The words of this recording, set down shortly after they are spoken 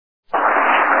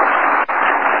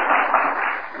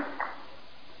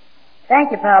Thank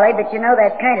you, Polly, but you know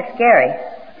that's kind of scary.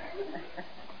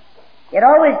 It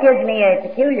always gives me a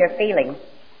peculiar feeling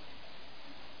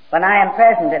when I am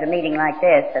present at a meeting like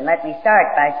this, and let me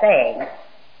start by saying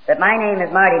that my name is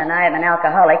Marty and I am an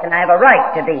alcoholic and I have a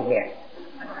right to be here.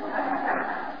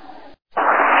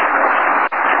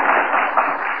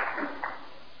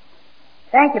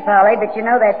 Thank you, Polly, but you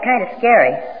know that's kind of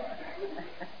scary.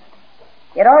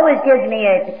 It always gives me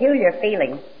a peculiar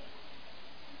feeling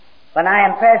when I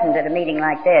am present at a meeting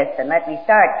like this, and let me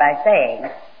start by saying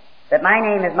that my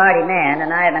name is Marty Mann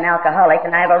and I am an alcoholic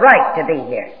and I have a right to be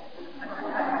here.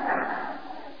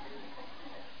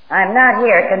 I'm not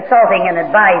here consulting and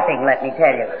advising, let me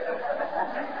tell you.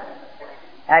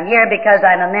 I'm here because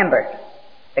I'm a member,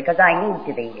 because I need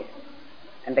to be here,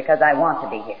 and because I want to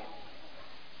be here.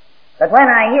 But when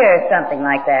I hear something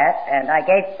like that, and I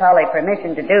gave Polly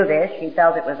permission to do this, she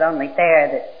felt it was only fair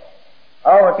that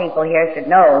all the people here should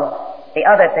know the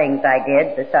other things I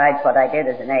did besides what I did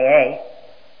as an AA.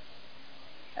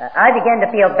 I began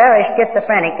to feel very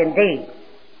schizophrenic indeed.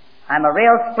 I'm a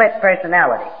real split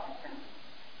personality.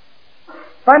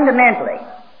 Fundamentally,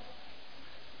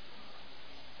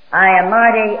 I am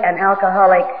Marty, an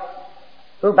alcoholic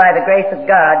who by the grace of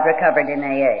God recovered in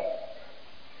AA.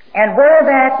 And were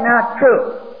that not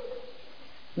true,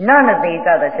 none of these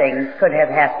other things could have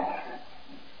happened.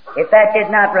 If that did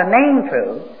not remain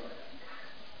true,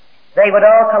 they would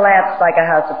all collapse like a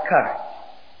house of cards.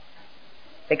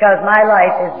 Because my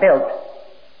life is built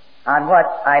on what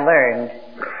I learned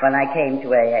when I came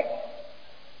to AA.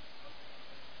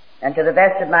 And to the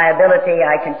best of my ability,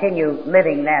 I continue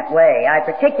living that way. I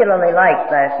particularly liked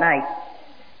last night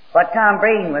what Tom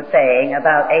Breen was saying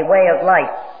about a way of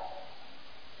life,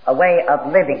 a way of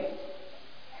living.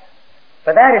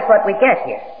 For that is what we get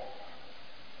here.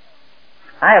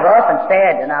 I have often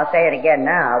said, and I'll say it again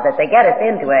now, that they get us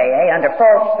into AA under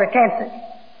false pretenses.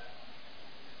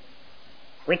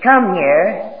 We come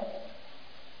here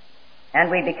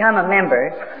and we become a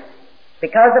member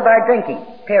because of our drinking,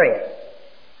 period.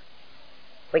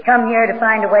 We come here to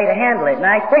find a way to handle it, and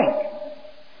I think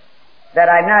that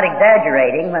I'm not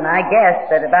exaggerating when I guess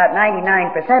that about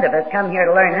 99% of us come here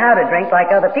to learn how to drink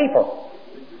like other people.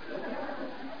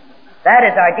 That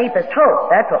is our deepest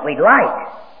hope. That's what we'd like.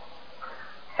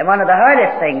 And one of the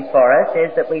hardest things for us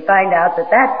is that we find out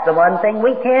that that's the one thing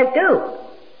we can't do.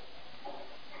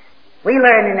 We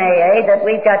learn in AA that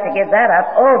we've got to give that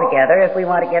up altogether if we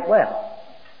want to get well.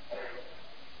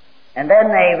 And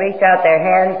then they reach out their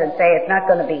hands and say it's not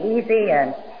going to be easy,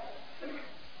 and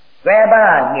grab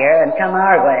on here and come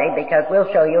our way, because we'll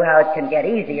show you how it can get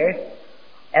easier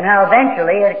and how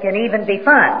eventually it can even be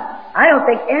fun. I don't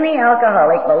think any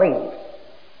alcoholic believes,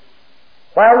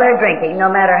 while they're drinking,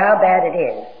 no matter how bad it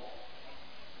is,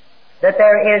 that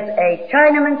there is a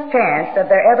Chinaman's chance of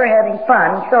their ever having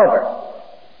fun sober.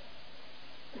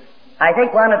 I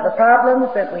think one of the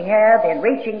problems that we have in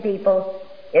reaching people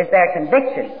is their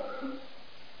conviction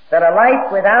that a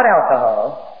life without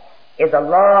alcohol is a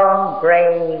long,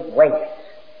 gray waste.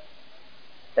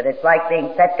 That it's like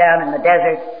being set down in the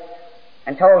desert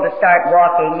and told to start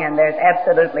walking, and there's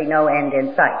absolutely no end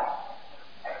in sight.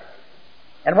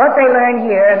 And what they learn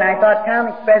here, and I thought Tom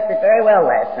expressed it very well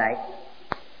last night,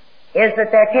 is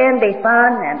that there can be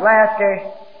fun and laughter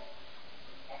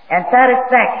and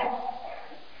satisfaction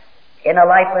in a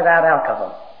life without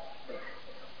alcohol.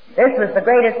 This was the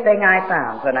greatest thing I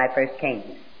found when I first came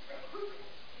here.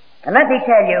 And let me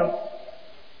tell you,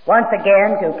 once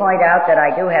again, to point out that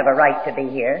I do have a right to be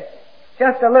here,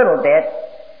 just a little bit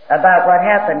about what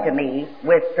happened to me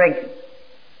with drinking.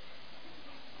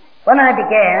 When I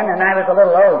began, and I was a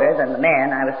little older than the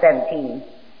men, I was 17.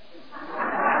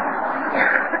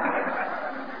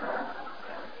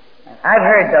 I've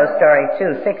heard those stories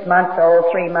too, 6 months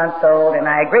old, 3 months old, and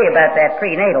I agree about that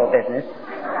prenatal business.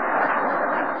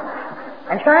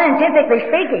 And scientifically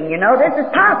speaking, you know, this is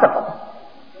possible.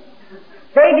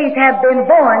 Babies have been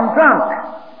born drunk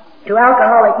to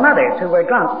alcoholic mothers who were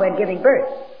drunk when giving birth.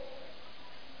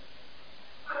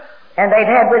 And they've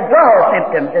had withdrawal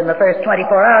symptoms in the first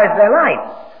 24 hours of their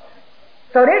life.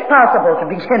 So it is possible to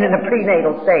begin in a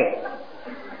prenatal state.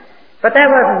 But that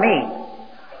wasn't me.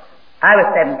 I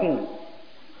was 17.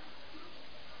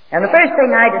 And the first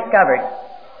thing I discovered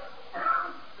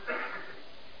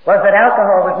was that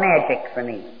alcohol was magic for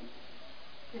me.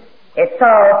 It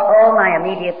solved all my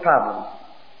immediate problems.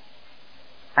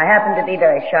 I happened to be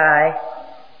very shy.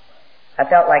 I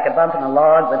felt like a bump in a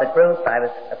log with a group. I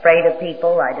was afraid of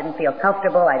people. I didn't feel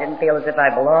comfortable. I didn't feel as if I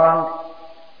belonged.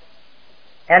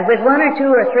 And with 1 or 2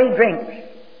 or 3 drinks,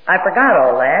 I forgot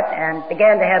all that and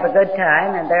began to have a good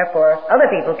time, and therefore other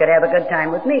people could have a good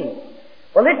time with me.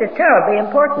 Well, this is terribly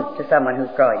important to someone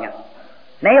who's growing up,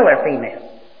 male or female.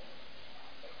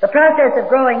 The process of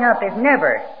growing up is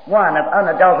never one of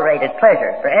unadulterated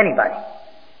pleasure for anybody.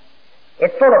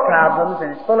 It's full of problems,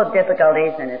 and it's full of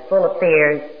difficulties, and it's full of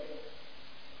fears.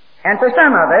 And for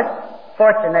some of us,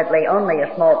 fortunately only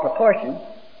a small proportion,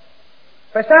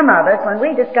 for some of us, when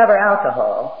we discover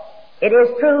alcohol, it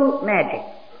is true magic.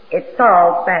 It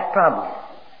solves that problem.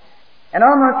 And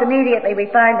almost immediately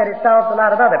we find that it solves a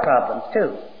lot of other problems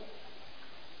too.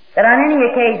 That on any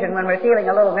occasion when we're feeling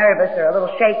a little nervous or a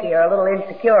little shaky or a little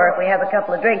insecure, if we have a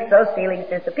couple of drinks, those feelings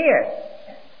disappear.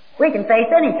 We can face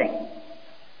anything.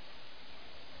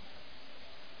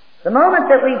 The moment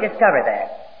that we discover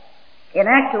that, in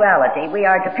actuality, we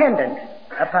are dependent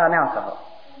upon alcohol.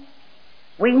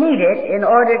 We need it in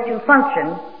order to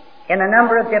function in a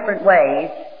number of different ways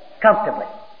comfortably.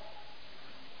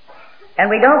 And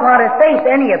we don't want to face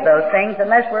any of those things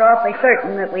unless we're awfully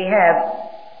certain that we have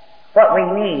what we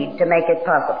need to make it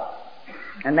possible.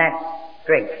 And that's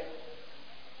drink.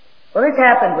 Well, this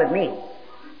happened with me.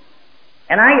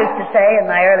 And I used to say in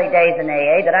my early days in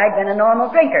AA that I'd been a normal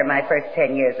drinker my first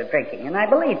 10 years of drinking, and I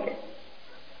believed it.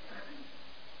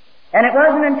 And it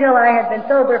wasn't until I had been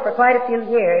sober for quite a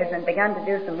few years and begun to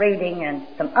do some reading and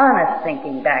some honest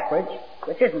thinking backwards,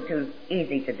 which isn't too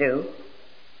easy to do,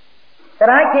 that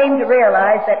I came to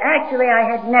realize that actually I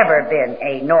had never been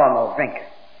a normal drinker.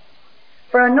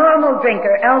 For a normal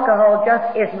drinker, alcohol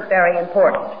just isn't very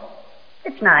important.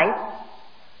 It's nice.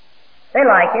 They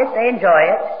like it. They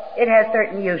enjoy it. It has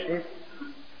certain uses.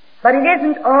 But it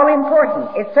isn't all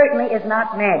important. It certainly is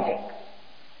not magic.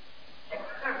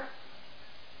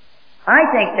 I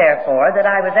think, therefore, that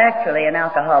I was actually an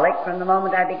alcoholic from the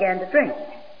moment I began to drink.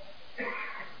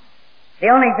 The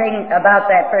only thing about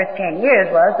that first 10 years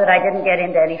was that I didn't get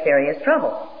into any serious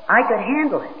trouble. I could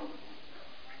handle it.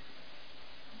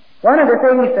 One of the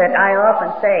things that I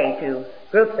often say to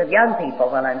groups of young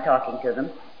people when I'm talking to them,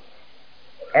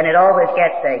 and it always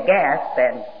gets a gasp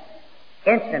and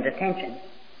instant attention,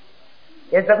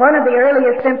 is that one of the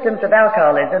earliest symptoms of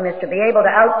alcoholism is to be able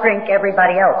to outdrink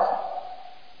everybody else.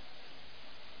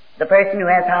 The person who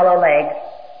has hollow legs,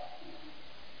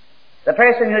 the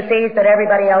person who sees that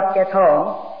everybody else gets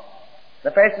home,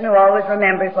 the person who always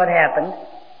remembers what happened,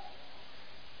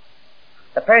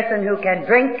 the person who can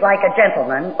drink like a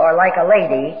gentleman or like a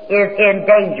lady is in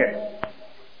danger.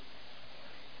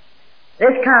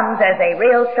 This comes as a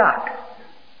real shock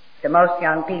to most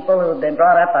young people who have been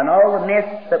brought up on all the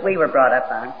myths that we were brought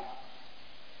up on.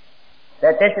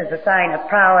 That this is a sign of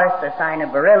prowess, a sign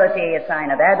of virility, a sign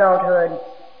of adulthood,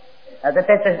 that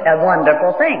this is a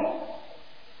wonderful thing.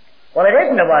 Well, it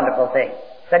isn't a wonderful thing.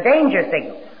 It's a danger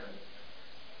signal.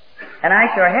 And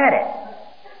I sure had it.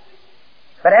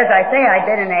 But as I say, I'd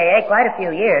been in AA quite a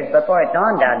few years before it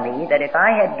dawned on me that if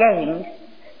I had gained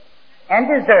and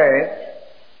deserved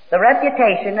the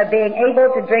reputation of being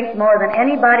able to drink more than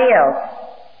anybody else,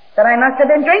 that I must have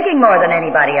been drinking more than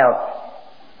anybody else.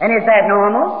 And is that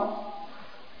normal?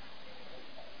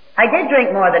 I did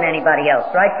drink more than anybody else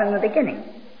right from the beginning.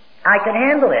 I could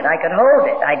handle it. I could hold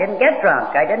it. I didn't get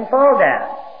drunk. I didn't fall down.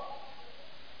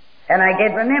 And I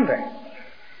did remember.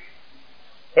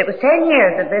 It was 10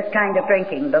 years of this kind of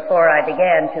drinking before I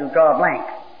began to draw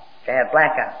blanks, to have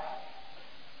blackouts.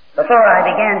 Before I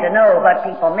began to know what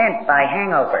people meant by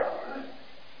hangover.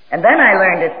 And then I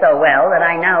learned it so well that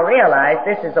I now realize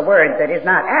this is a word that is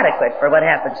not adequate for what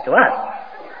happens to us.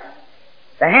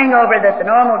 The hangover that the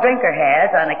normal drinker has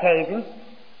on occasion,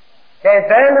 there's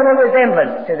very little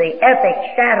resemblance to the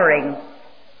epic, shattering,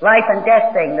 life and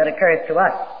death thing that occurs to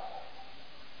us.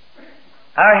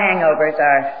 Our hangovers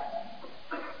are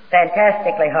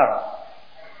fantastically horrible.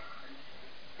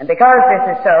 And because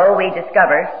this is so, we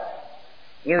discover,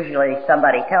 usually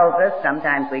somebody tells us,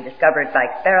 sometimes we discover it by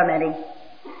experimenting,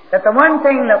 that the one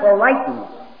thing that will lighten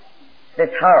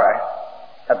this horror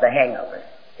of the hangover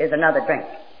is another drink.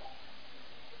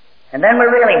 And then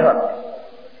we're really hooked.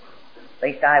 At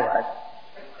least I was.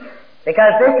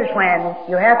 Because this is when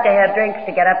you have to have drinks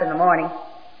to get up in the morning,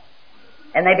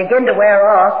 and they begin to wear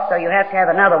off, so you have to have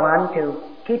another one to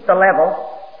keep the level,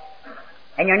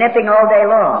 and you're nipping all day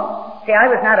long. See, I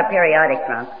was not a periodic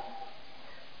drunk.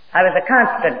 I was a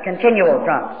constant, continual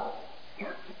drunk.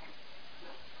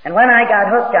 And when I got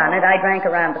hooked on it, I drank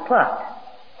around the clock.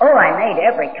 Oh, I made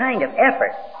every kind of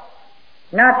effort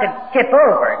not to tip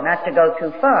over, not to go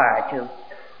too far, to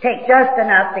take just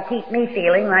enough to keep me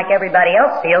feeling like everybody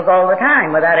else feels all the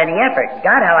time without any effort.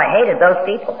 God, how I hated those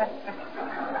people.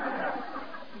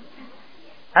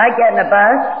 I'd get in a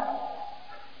bus,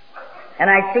 and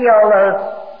I'd see all those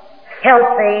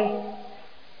healthy,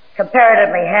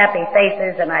 comparatively happy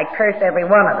faces, and I'd curse every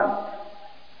one of them.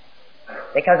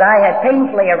 Because I had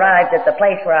painfully arrived at the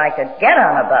place where I could get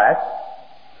on a bus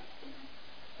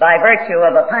by virtue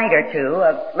of a pint or two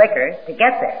of liquor to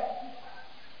get there.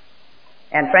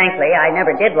 And frankly, I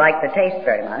never did like the taste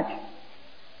very much.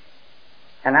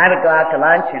 And I would go out to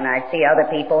lunch and I'd see other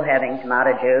people having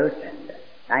tomato juice and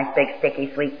nice big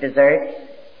sticky sweet desserts.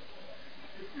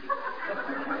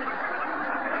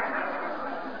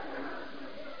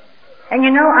 And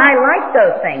you know, I liked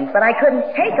those things, but I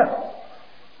couldn't take them.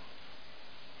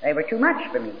 They were too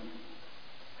much for me.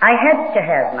 I had to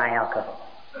have my alcohol.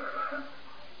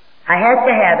 I had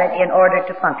to have it in order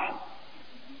to function.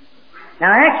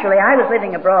 Now actually, I was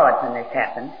living abroad when this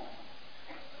happened,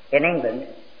 in England,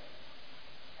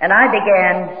 and I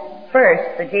began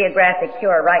first the geographic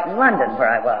cure right in London where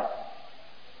I was.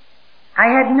 I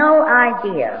had no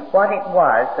idea what it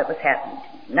was that was happening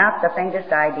to me, not the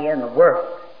faintest idea in the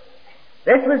world.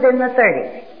 This was in the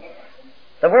 30s.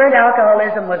 The word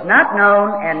alcoholism was not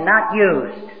known and not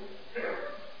used.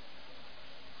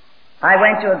 I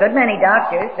went to a good many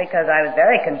doctors because I was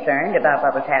very concerned about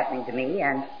what was happening to me,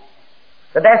 and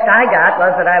the best I got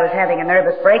was that I was having a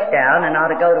nervous breakdown and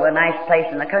ought to go to a nice place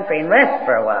in the country and rest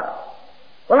for a while.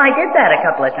 Well, I did that a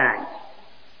couple of times.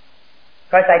 Of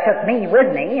course, I took me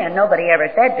with me, and nobody ever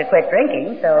said to quit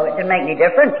drinking, so it didn't make any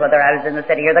difference whether I was in the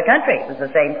city or the country. It was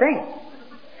the same thing.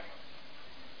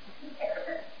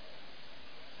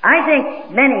 I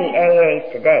think many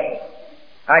AAs today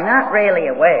are not really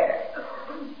aware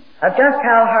of just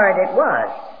how hard it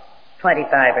was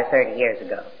 25 or 30 years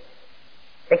ago,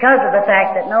 because of the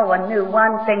fact that no one knew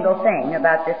one single thing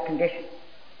about this condition,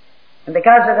 and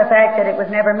because of the fact that it was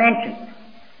never mentioned.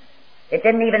 It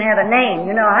didn't even have a name.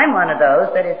 You know, I'm one of those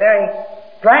that is very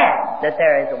glad that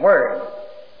there is a word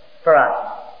for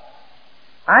us.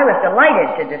 I was delighted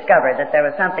to discover that there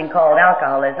was something called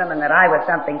alcoholism and that I was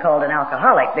something called an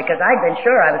alcoholic, because I'd been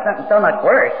sure I was something so much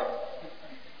worse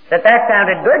that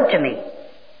sounded good to me.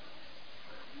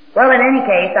 Well, in any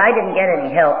case, I didn't get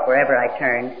any help wherever I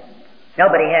turned.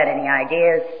 Nobody had any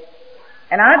ideas.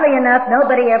 And oddly enough,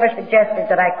 nobody ever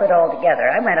suggested that I quit altogether.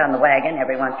 I went on the wagon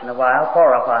every once in a while,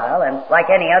 for a while, and like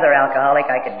any other alcoholic,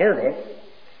 I could do this.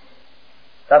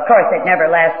 So, of course, it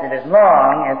never lasted as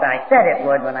long as I said it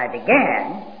would when I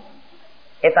began.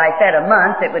 If I said a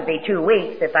month, it would be 2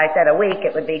 weeks. If I said a week,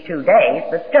 it would be 2 days.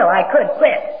 But still, I could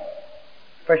quit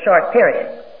for short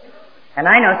periods. And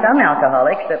I know some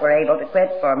alcoholics that were able to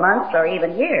quit for months or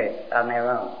even years on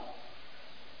their own.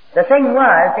 The thing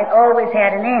was, it always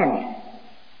had an end.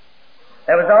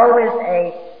 There was always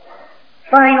a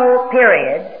final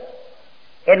period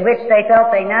in which they felt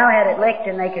they now had it licked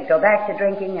and they could go back to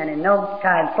drinking, and in no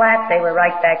time flat they were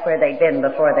right back where they'd been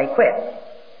before they quit.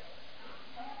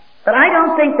 But I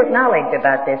don't think that knowledge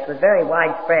about this was very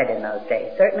widespread in those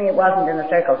days. Certainly it wasn't in the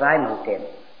circles I moved in.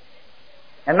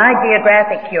 And my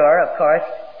geographic cure, of course,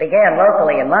 began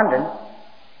locally in London,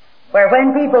 where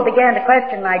when people began to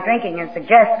question my drinking and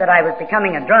suggest that I was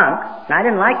becoming a drunk, and I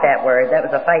didn't like that word, that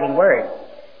was a fighting word.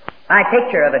 My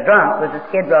picture of a drunk was a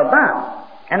Skid Row bum,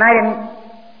 and I didn't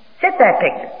fit that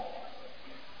picture.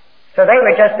 So they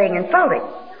were just being insulting.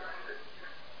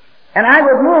 And I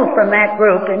would move from that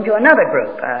group into another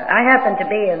group. I happened to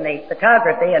be in the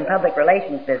photography and public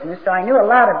relations business, so I knew a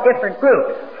lot of different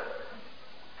groups.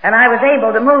 And I was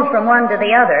able to move from one to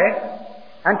the other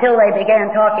until they began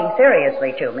talking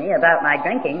seriously to me about my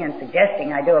drinking and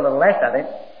suggesting I do a little less of it.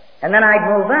 And then I'd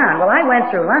move on. Well, I went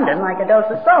through London like a dose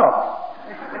of salt.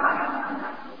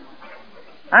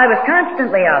 I was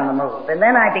constantly on the move, and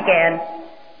then I began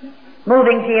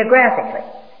moving geographically.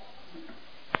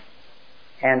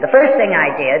 And the first thing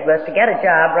I did was to get a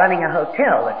job running a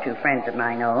hotel that 2 friends of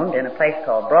mine owned in a place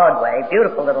called Broadway,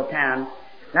 beautiful little town,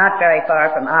 not very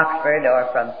far from Oxford or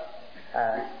from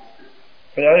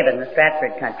the Avon, the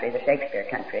Stratford country, the Shakespeare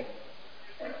country.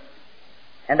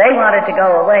 And they wanted to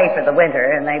go away for the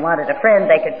winter, and they wanted a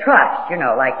friend they could trust, you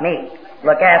know, like me,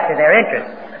 look after their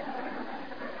interests.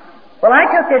 Well, I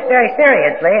took this very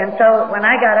seriously, and so when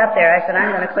I got up there, I said,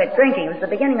 I'm going to quit drinking. It was the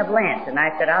beginning of Lent, and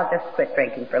I said, I'll just quit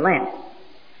drinking for Lent.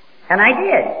 And I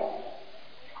did.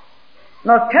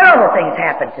 Most terrible things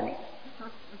happened to me.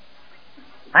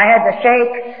 I had the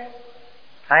shakes,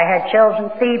 I had chills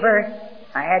and fever,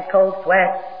 I had cold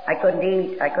sweats, I couldn't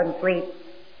eat, I couldn't sleep.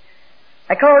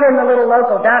 I called in the little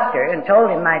local doctor and told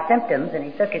him my symptoms, and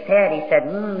he shook his head. He said,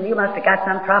 you must have got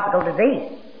some tropical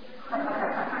disease.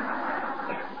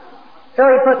 So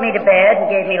he put me to bed and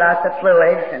gave me lots of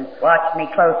fluids and watched me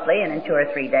closely, and in 2 or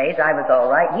 3 days I was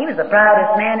all right. He was the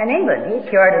proudest man in England. He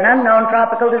cured an unknown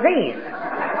tropical disease.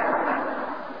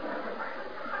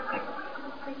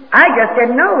 I just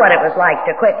didn't know what it was like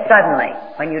to quit suddenly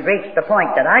when you'd reached the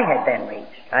point that I had then reached.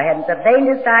 I hadn't the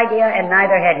faintest idea, and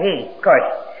neither had he. Of course,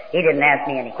 he didn't ask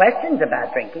me any questions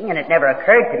about drinking, and it never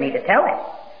occurred to me to tell him.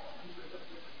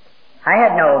 I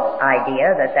had no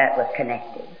idea that that was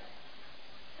connected.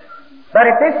 But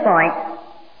at this point,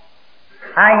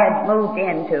 I had moved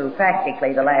into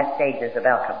practically the last stages of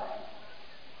alcoholism.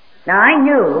 Now I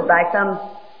knew by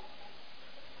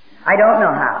I don't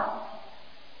know how.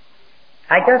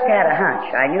 I just had a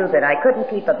hunch. I knew that I couldn't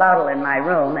keep a bottle in my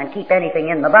room and keep anything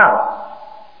in the bottle.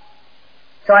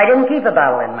 So I didn't keep a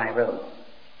bottle in my room.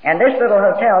 And this little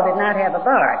hotel did not have a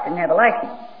bar. It didn't have a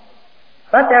license.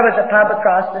 But there was a pub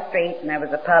across the street, and there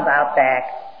was a pub out back.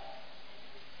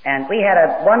 And we had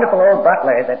a wonderful old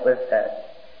butler that was,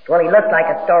 he looked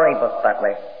like a storybook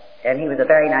butler. And he was a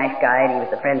very nice guy, and he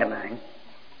was a friend of mine.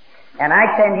 And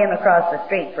I'd send him across the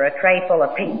street for a tray full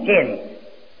of pink gin.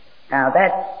 Now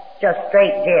that just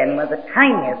straight gin with the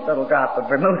tiniest little drop of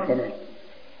vermouth in it.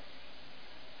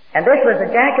 And this was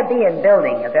a Jacobean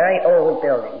building, a very old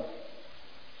building.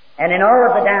 And in all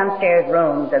of the downstairs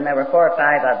rooms, and there were 4 or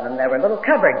 5 of them, there were little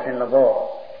cupboards in the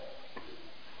wall.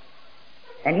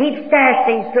 And he'd stash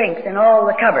these drinks in all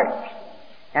the cupboards.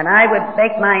 And I would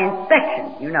make my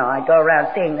inspection. You know, I'd go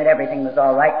around seeing that everything was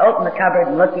all right, open the cupboard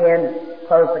and look in,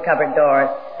 close the cupboard doors.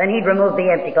 Then he'd remove the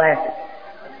empty glasses.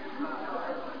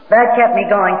 That kept me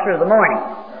going through the morning.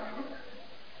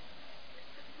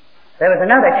 There was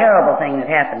another terrible thing that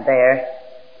happened there.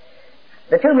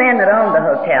 The 2 men that owned the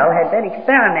hotel had been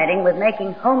experimenting with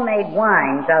making homemade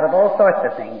wines out of all sorts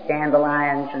of things,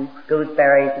 dandelions and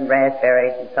gooseberries and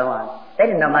raspberries and so on. They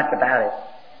didn't know much about it.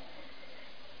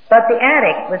 But the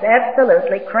attic was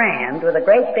absolutely crammed with a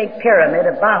great big pyramid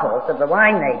of bottles of the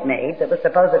wine they'd made that was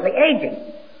supposedly aging.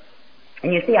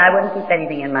 And you see, I wouldn't keep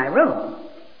anything in my room.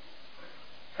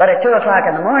 But at 2 o'clock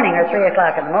in the morning or 3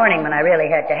 o'clock in the morning, when I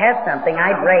really had to have something,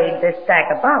 I'd raid this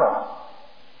stack of bottles.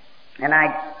 And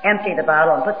I'd empty the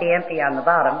bottle and put the empty on the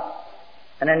bottom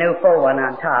and a new full one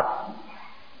on top.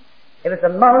 It was the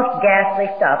most ghastly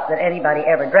stuff that anybody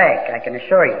ever drank, I can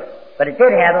assure you. But it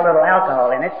did have a little alcohol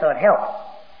in it, so it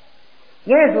helped.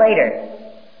 Years later,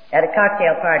 at a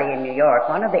cocktail party in New York,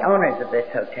 one of the owners of this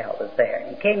hotel was there.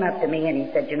 He came up to me and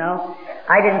he said, you know,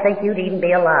 I didn't think you'd even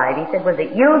be alive. He said, was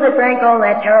it you that drank all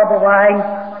that terrible wine?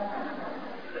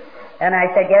 And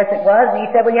I said, yes, it was. And he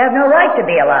said, well, you have no right to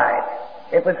be alive.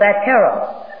 It was that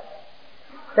terrible.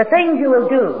 The things you will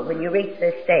do when you reach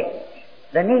this stage,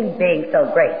 the need being so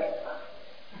great,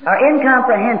 are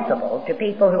incomprehensible to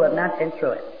people who have not been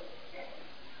through it.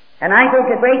 And I think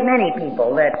a great many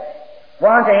people that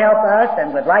want to help us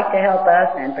and would like to help us,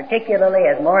 and particularly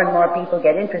as more and more people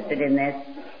get interested in this,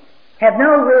 have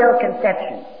no real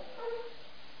conception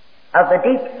of the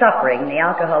deep suffering the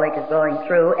alcoholic is going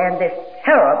through and this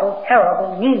terrible,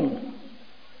 terrible need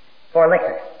for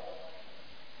liquor.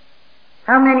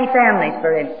 How many families,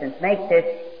 for instance, make this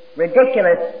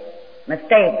ridiculous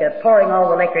mistake of pouring all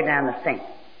the liquor down the sink?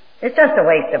 It's just a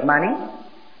waste of money.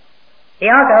 The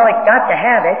alcoholic's got to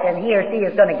have it, and he or she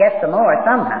is going to get some more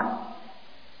somehow.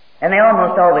 And they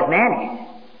almost always manage.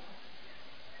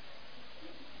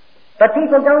 But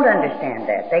people don't understand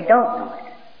that. They don't know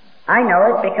it. I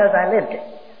know it because I lived it.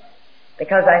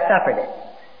 Because I suffered it.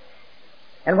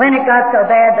 And when it got so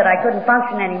bad that I couldn't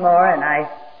function anymore, and I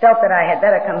felt that I had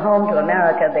better come home to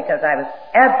America because I was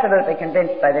absolutely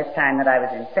convinced by this time that I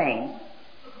was insane,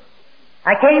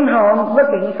 I came home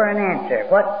looking for an answer.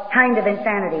 What kind of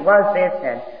insanity was this,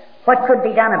 and what could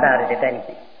be done about it, if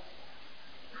anything?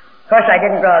 Of course, I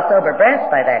didn't draw a sober breath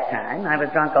by that time. I was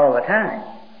drunk all the time.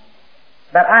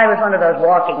 But I was one of those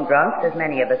walking drunks, as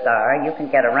many of us are. You can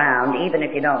get around, even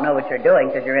if you don't know what you're doing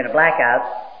because you're in a blackout.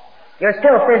 You're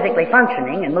still physically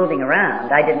functioning and moving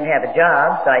around. I didn't have a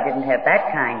job, so I didn't have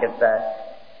that kind of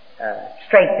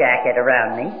straitjacket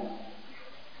around me.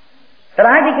 But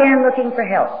I began looking for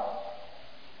help.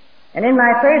 And in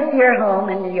my first year home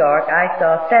in New York, I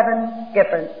saw 7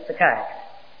 different psychiatrists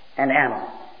and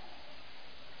analysts.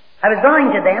 I was going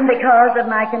to them because of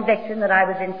my conviction that I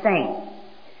was insane.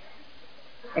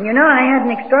 And you know, I had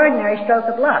an extraordinary stroke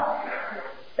of luck.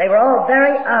 They were all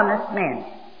very honest men.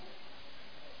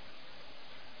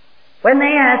 When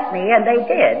they asked me, and they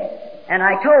did, and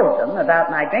I told them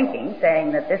about my drinking,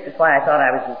 saying that this is why I thought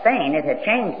I was insane, it had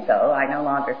changed so, I no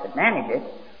longer could manage it,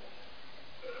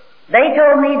 they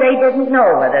told me they didn't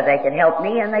know whether they could help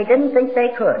me, and they didn't think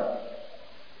they could.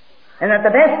 And that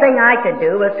the best thing I could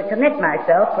do was to commit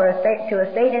myself to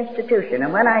a state institution,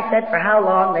 and when I said for how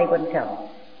long, they wouldn't tell me.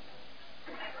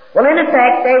 Well, in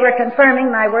effect, they were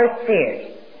confirming my worst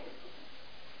fears.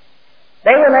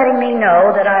 They were letting me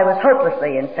know that I was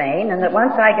hopelessly insane and that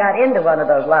once I got into one of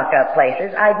those lock-up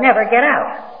places, I'd never get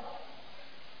out.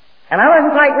 And I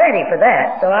wasn't quite ready for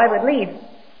that, so I would leave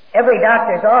every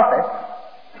doctor's office.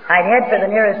 I'd head for the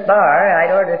nearest bar,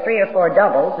 I'd order 3 or 4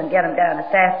 doubles and get them down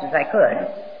as fast as I could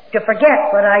to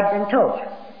forget what I'd been told.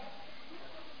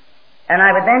 And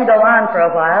I would then go on for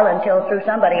a while until through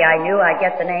somebody I knew I'd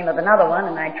get the name of another one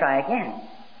and I'd try again.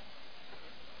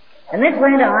 And this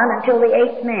went on until the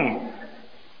 8th man.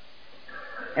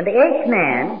 And the 8th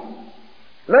man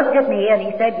looked at me and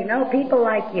he said, you know, people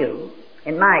like you,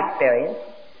 in my experience,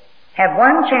 have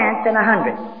 1 chance in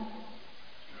 100.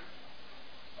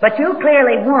 But you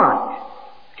clearly want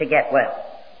to get well.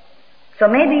 So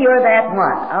maybe you're that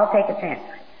one. I'll take a chance.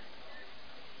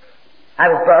 I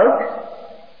was broke.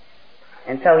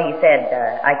 And so he said,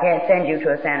 I can't send you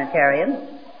to a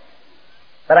sanitarium,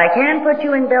 but I can put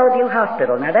you in Bellevue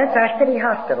Hospital. Now that's our city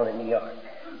hospital in New York.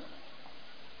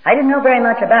 I didn't know very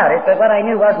much about it, but what I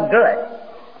knew wasn't good.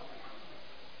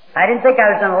 I didn't think I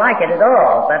was going to like it at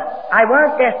all, but I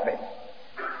was desperate.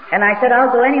 And I said,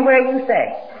 I'll go anywhere you say.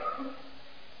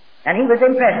 And he was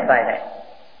impressed by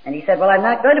that. And he said, well, I'm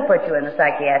not going to put you in the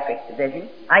psychiatric division.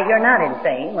 You're not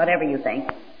insane, whatever you think.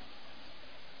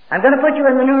 I'm going to put you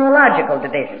in the neurological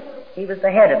division. He was the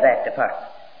head of that department.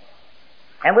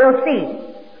 And we'll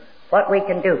see what we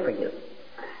can do for you.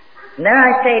 And there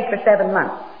I stayed for 7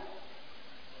 months.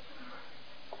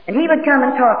 And he would come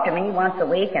and talk to me once a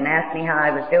week and ask me how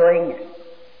I was doing.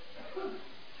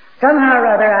 Somehow or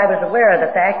other I was aware of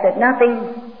the fact that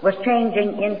nothing was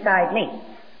changing inside me.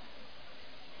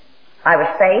 I was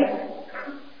safe.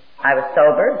 I was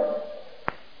sober.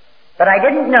 But I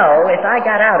didn't know if I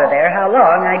got out of there how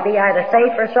long I'd be either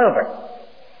safe or sober.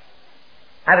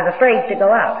 I was afraid to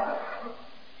go out.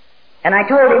 And I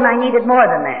told him I needed more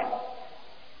than that.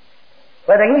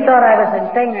 Whether he thought I was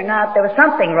insane or not, there was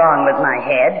something wrong with my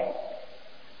head,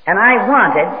 and I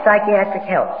wanted psychiatric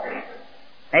help.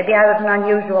 Maybe I was an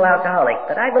unusual alcoholic,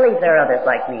 but I believe there are others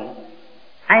like me.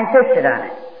 I insisted on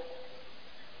it.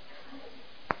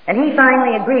 And he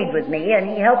finally agreed with me, and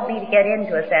he helped me to get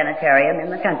into a sanitarium in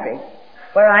the country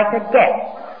where I could get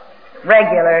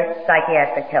regular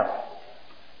psychiatric help.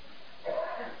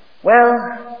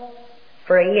 Well,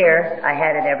 for a year, I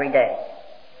had it every day.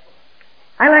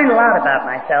 I learned a lot about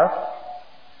myself.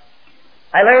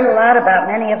 I learned a lot about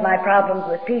many of my problems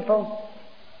with people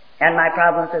and my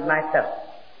problems with myself.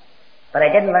 But I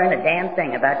didn't learn a damn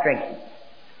thing about drinking.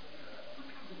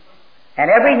 And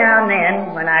every now and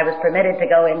then, when I was permitted to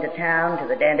go into town to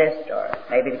the dentist or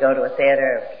maybe to go to a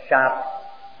theater or shop,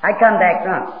 I'd come back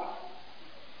drunk.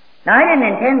 Now, I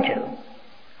didn't intend to.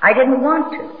 I didn't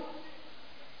want to.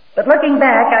 But looking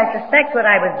back, I suspect what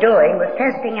I was doing was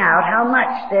testing out how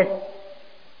much this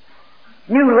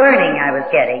new learning I was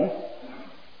getting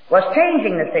was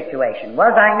changing the situation.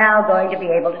 Was I now going to be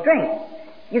able to drink?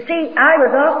 You see, I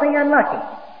was awfully unlucky.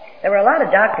 There were a lot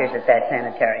of doctors at that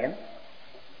sanitarium.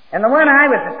 And the one I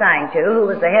was assigned to, who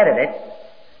was the head of it,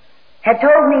 had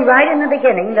told me right in the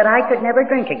beginning that I could never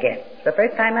drink again. It's the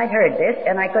first time I'd heard this,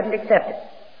 and I couldn't accept it.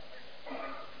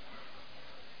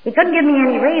 He couldn't give me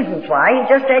any reasons why. He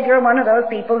just said, you're one of those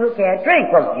people who can't drink.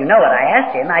 Well, you know what I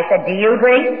asked him. I said, do you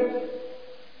drink?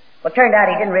 Well, it turned out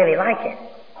he didn't really like it.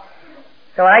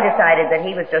 So I decided that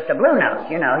he was just a blue nose.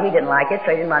 You know, he didn't like it,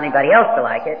 so he didn't want anybody else to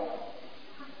like it.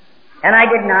 And I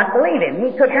did not believe him.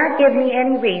 He could not give me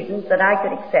any reasons that I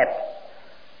could accept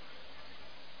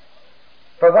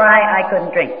for why I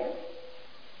couldn't drink.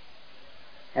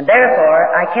 And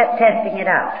therefore, I kept testing it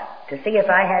out to see if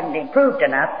I hadn't improved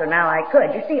enough so now I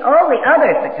could. You see, all the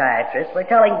other psychiatrists were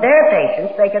telling their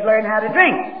patients they could learn how to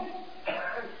drink.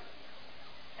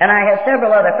 And I have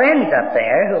several other friends up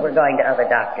there who were going to other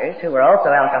doctors who were also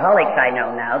alcoholics, I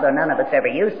know now, though none of us ever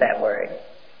used that word.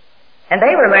 And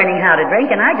they were learning how to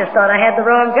drink, and I just thought I had the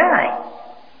wrong guy.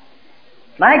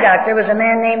 My doctor was a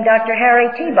man named Dr. Harry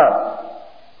Thibault.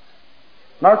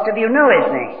 Most of you know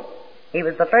his name. He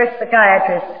was the first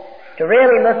psychiatrist to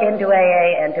really look into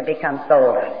AA and to become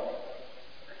sold on it.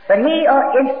 But he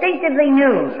instinctively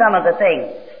knew some of the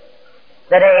things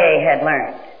that AA had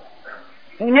learned.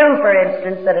 He knew, for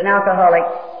instance, that an alcoholic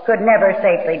could never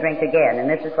safely drink again, and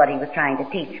this is what he was trying to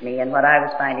teach me and what I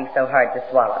was finding so hard to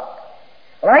swallow.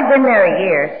 Well, I'd been there a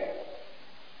year,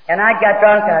 and I'd got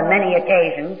drunk on many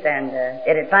occasions, and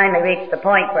it had finally reached the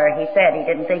point where he said he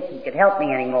didn't think he could help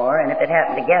me anymore, and if it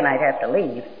happened again, I'd have to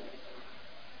leave.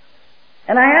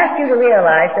 And I asked you to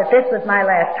realize that this was my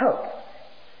last hope.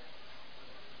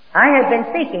 I had been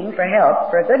seeking for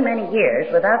help for a good many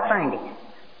years without finding it.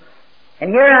 And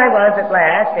here I was at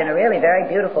last in a really very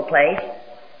beautiful place,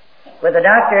 with a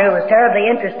doctor who was terribly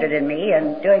interested in me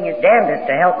and doing his damnedest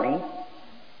to help me.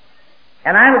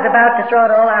 And I was about to throw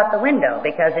it all out the window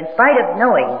because in spite of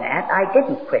knowing that, I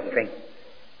didn't quit drinking.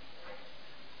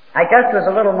 I just was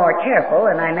a little more careful,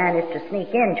 and I managed to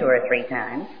sneak in 2 or 3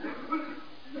 times.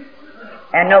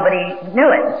 And nobody knew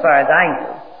it as far as I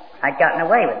knew. I'd gotten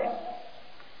away with it.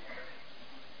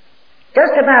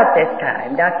 Just about this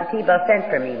time, Dr. Tebow sent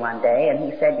for me one day,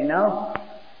 and he said,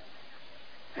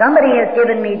 somebody has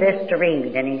given me this to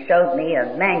read, and he showed me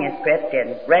a manuscript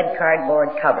in red cardboard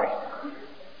covers.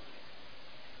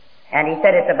 And he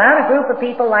said, it's about a group of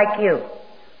people like you.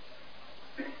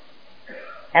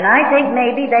 And I think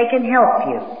maybe they can help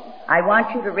you. I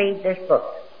want you to read this book.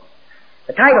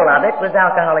 The title of it was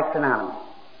Alcoholics Anonymous.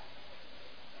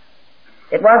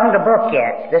 It wasn't a book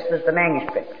yet. This was the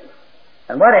manuscript.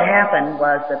 And what had happened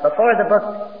was that before the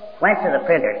book went to the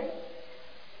printer,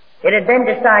 it had been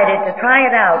decided to try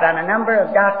it out on a number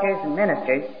of doctors and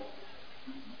ministers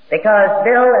because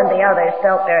Bill and the others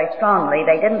felt very strongly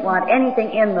they didn't want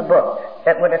anything in the book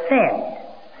that would offend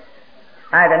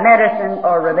either medicine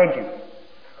or religion.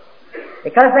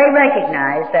 Because they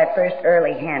recognized that first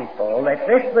early handful that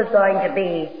this was going to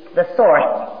be the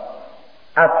source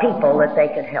of people that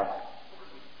they could help.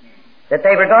 That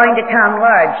they were going to come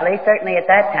largely, certainly at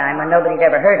that time when nobody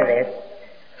had ever heard of this,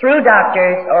 through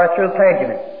doctors or through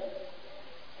clergymen.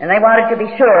 And they wanted to be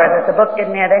sure that the book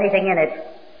didn't have anything in it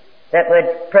that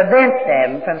would prevent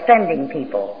them from sending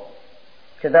people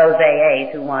to those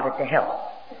AAs who wanted to help.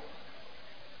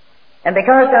 And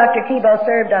because Dr. Tebow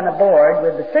served on a board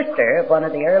with the sister of one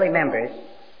of the early members,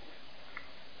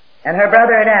 and her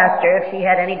brother had asked her if she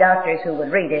had any doctors who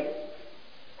would read it,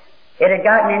 it had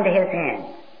gotten into his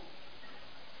hands.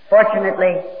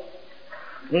 Fortunately,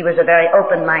 he was a very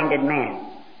open-minded man.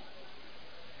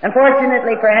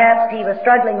 Unfortunately, perhaps, he was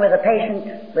struggling with a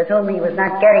patient with whom he was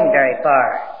not getting very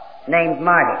far, named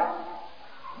Marty.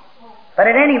 But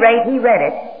at any rate, he read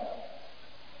it,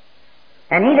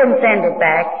 and he didn't send it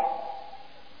back.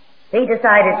 He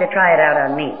decided to try it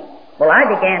out on me. Well, I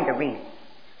began to read.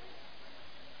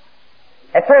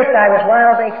 At first, I was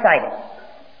wildly excited.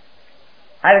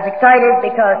 I was excited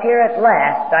because here at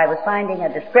last I was finding a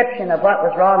description of what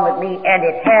was wrong with me, and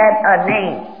it had a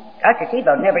name. Dr.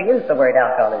 Tebow never used the word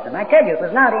alcoholism. I tell you, it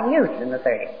was not in use in the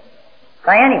 30s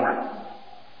by anyone.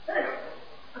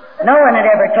 No one had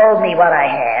ever told me what I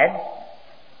had.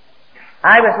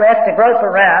 I was left to grope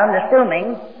around,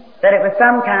 assuming that it was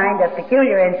some kind of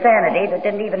peculiar insanity that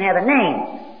didn't even have a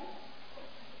name.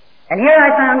 And here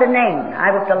I found a name. I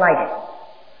was delighted.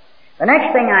 The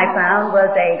next thing I found was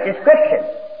a description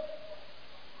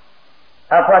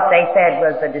of what they said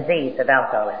was the disease of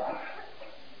alcoholism.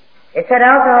 It said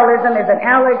alcoholism is an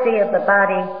allergy of the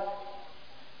body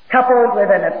coupled with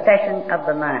an obsession of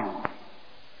the mind.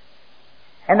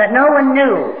 And that no one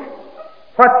knew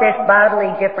what this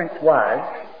bodily difference was,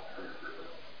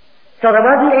 so there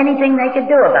wasn't anything they could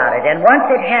do about it. And once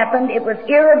it happened, it was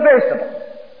irreversible.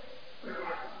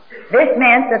 This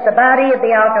meant that the body of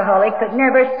the alcoholic could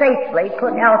never safely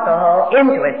put alcohol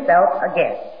into itself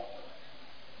again.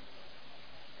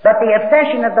 But the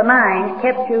obsession of the mind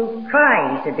kept you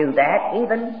trying to do that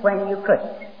even when you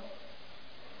couldn't.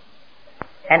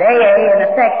 And AA, in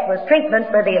effect, was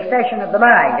treatment for the obsession of the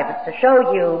mind. It was to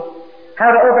show you how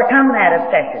to overcome that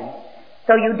obsession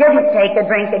so you didn't take a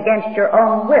drink against your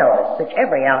own will, which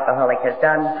every alcoholic has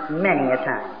done many a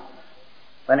time,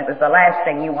 when it was the last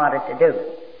thing you wanted to do.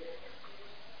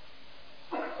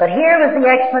 But here was the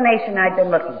explanation I'd been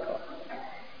looking for.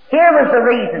 Here was the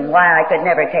reason why I could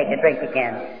never take a drink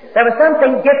again. There was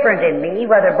something different in me,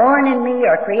 whether born in me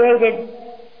or created,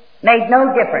 made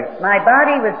no difference. My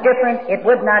body was different. It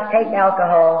would not take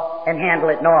alcohol and handle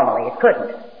it normally. It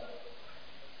couldn't.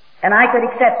 And I could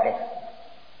accept it.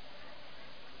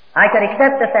 I could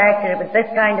accept the fact that it was this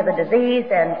kind of a disease,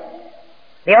 and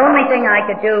the only thing I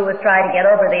could do was try to get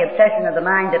over the obsession of the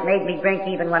mind that made me drink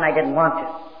even when I didn't want to.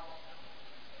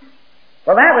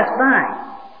 Well, that was fine.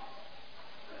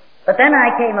 But then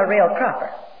I came a real cropper.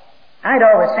 I'd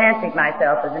always fancied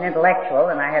myself as an intellectual,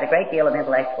 and I had a great deal of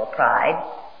intellectual pride.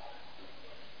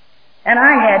 And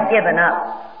I had given up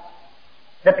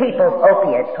the people's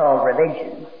opiate called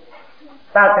religion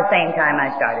about the same time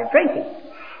I started drinking.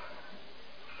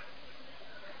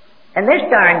 And this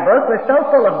darn book was so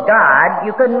full of God,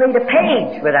 you couldn't read a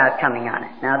page without coming on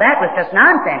it. Now that was just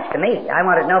nonsense to me. I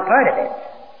wanted no part of it.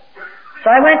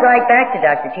 So I went right back to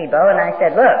Dr. Tebow and I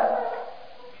said, look,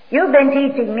 you've been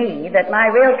teaching me that my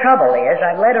real trouble is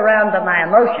I'm led around by my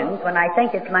emotions when I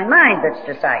think it's my mind that's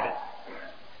deciding.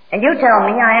 And you tell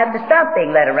me I have to stop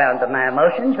being led around by my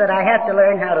emotions, that I have to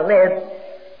learn how to live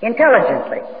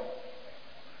intelligently.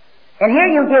 And here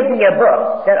you give me a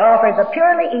book that offers a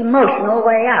purely emotional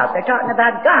way out. They're talking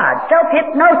about God,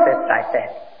 self-hypnosis, I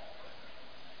said.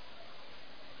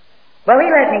 Well, he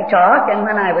let me talk, and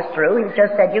when I was through, he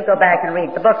just said, you go back and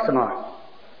read the book some more.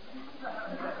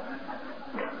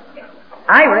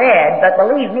 I read, but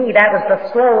believe me, that was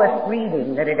the slowest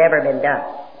reading that had ever been done.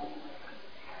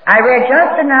 I read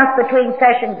just enough between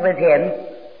sessions with him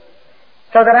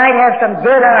so that I'd have some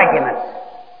good arguments.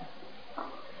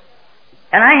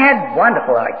 And I had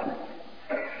wonderful arguments.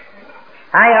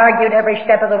 I argued every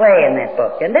step of the way in that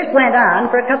book, and this went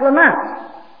on for a couple of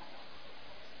months.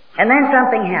 And then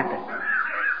something happened.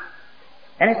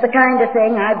 And it's the kind of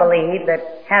thing, I believe,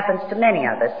 that happens to many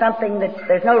of us. Something that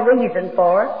there's no reason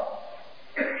for.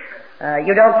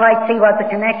 You don't quite see what the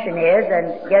connection is,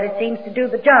 and yet it seems to do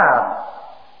the job.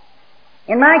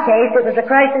 In my case, it was a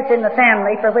crisis in the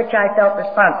family for which I felt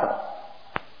responsible.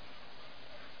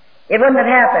 It wouldn't have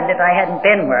happened if I hadn't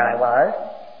been where I was.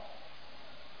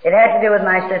 It had to do with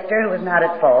my sister, who was not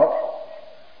at fault.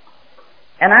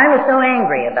 And I was so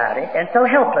angry about it, and so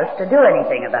helpless to do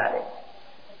anything about it,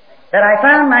 that I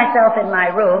found myself in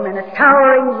my room in a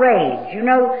towering rage. You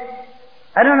know,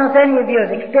 I don't know if any of you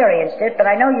have experienced it, but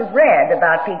I know you've read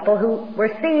about people who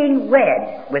were seeing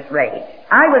red with rage.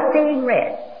 I was seeing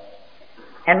red,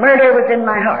 and murder was in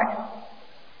my heart.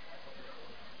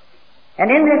 And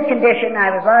in this condition,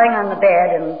 I was lying on the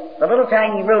bed in the little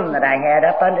tiny room that I had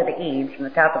up under the eaves from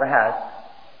the top of the house.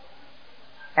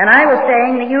 And I was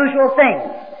saying the usual things.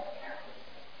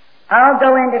 I'll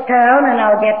go into town and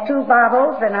I'll get 2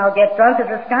 bottles and I'll get drunk as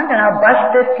a skunk and I'll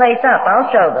bust this place up. I'll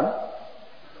show them.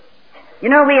 You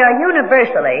know, we are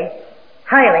universally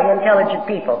highly intelligent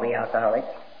people, we alcoholics.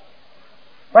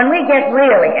 When we get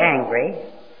really angry,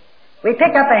 we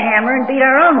pick up a hammer and beat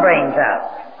our own brains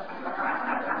out.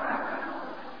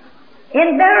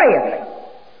 Invariably.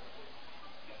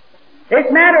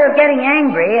 This matter of getting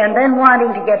angry and then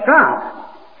wanting to get drunk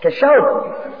to show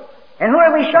them. And who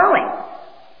are we showing?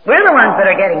 We're the ones that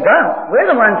are getting drunk.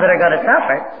 We're the ones that are going to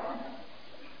suffer.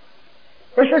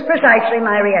 This was precisely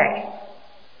my reaction.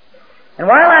 And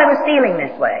while I was feeling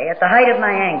this way, at the height of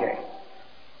my anger,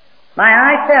 my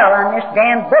eye fell on this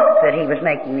damn book that he was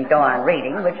making me go on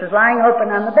reading, which was lying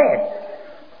open on the bed.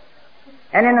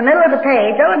 And in the middle of the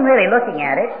page, I wasn't really looking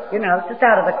at it, you know, just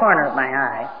out of the corner of my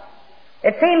eye.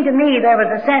 It seemed to me there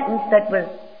was a sentence that was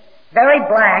very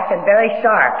black and very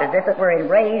sharp, as if it were in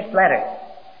raised letters.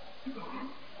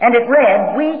 And it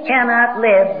read, "We cannot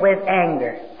live with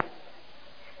anger."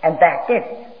 And that did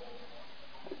it.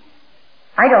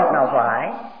 I don't know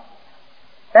why.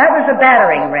 That was a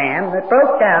battering ram that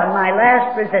broke down my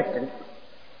last resistance,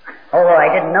 although I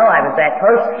didn't know I was that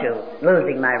close to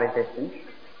losing my resistance,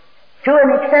 to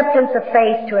an acceptance of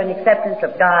faith, to an acceptance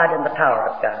of God and the power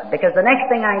of God. Because the next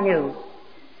thing I knew,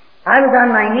 I was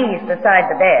on my knees beside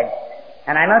the bed,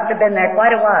 and I must have been there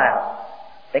quite a while,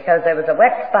 because there was a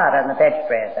wet spot on the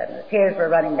bedspread, and the tears were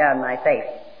running down my face.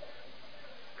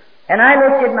 And I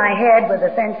lifted my head with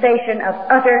a sensation of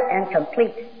utter and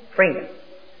complete freedom.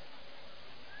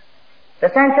 The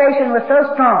sensation was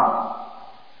so strong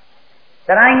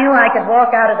that I knew I could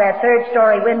walk out of that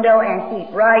 3rd-story window and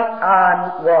keep right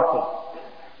on walking.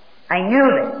 I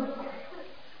knew this.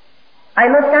 I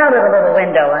looked out of the little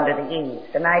window under the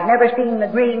eaves, and I'd never seen the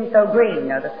green so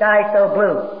green or the sky so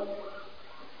blue.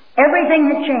 Everything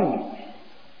had changed.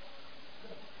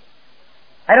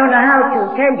 I don't know how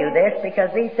to tell you this,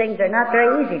 because these things are not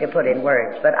very easy to put in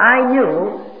words, but I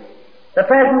knew the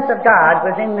presence of God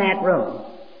was in that room,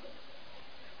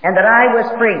 and that I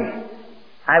was free.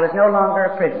 I was no longer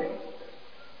a prisoner.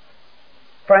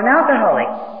 For an alcoholic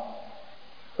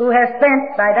who has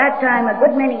spent by that time a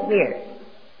good many years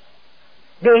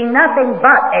being nothing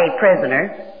but a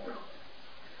prisoner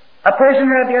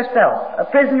of yourself, a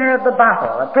prisoner of the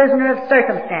bottle, a prisoner of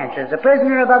circumstances, a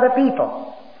prisoner of other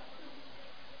people.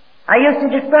 I used to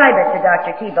describe it to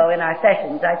Dr. Thibault in our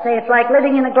sessions. I'd say it's like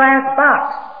living in a glass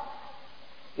box.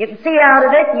 You can see out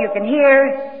of it and you can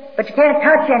hear, but you can't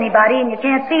touch anybody and you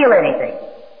can't feel anything.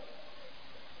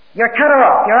 You're cut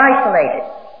off. You're isolated.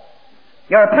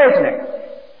 You're a prisoner.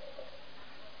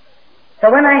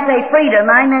 So when I say freedom,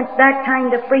 I meant that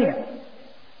kind of freedom.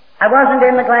 I wasn't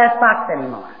in the glass box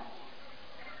anymore.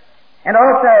 And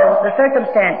also the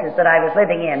circumstances that I was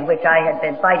living in, which I had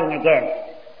been fighting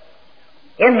against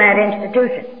in that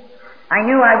institution. I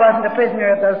knew I wasn't a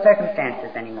prisoner of those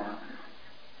circumstances anymore.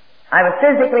 I was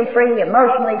physically free,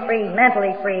 emotionally free,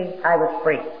 mentally free. I was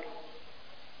free.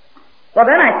 Well,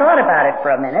 then I thought about it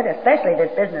for a minute, especially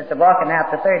this business of walking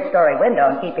out the 3rd-story window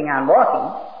and keeping on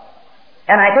walking.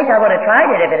 And I think I would have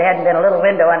tried it if it hadn't been a little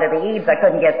window under the eaves I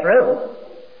couldn't get through.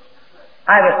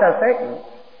 I was so certain.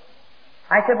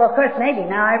 I said, well, of course, maybe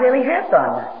now I really have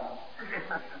gone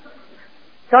nuts.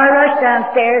 So I rushed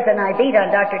downstairs and I beat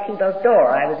on Dr. Tebow's door.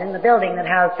 I was in the building that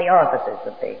housed the offices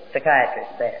of the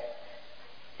psychiatrist there.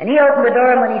 And he opened the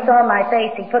door, and when he saw my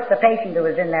face, he put the patient who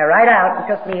was in there right out and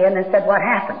took me in and said, what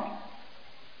happened?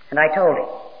 And I told him.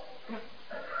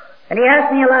 And he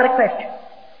asked me a lot of questions.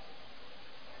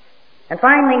 And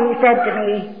finally he said to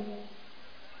me,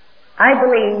 I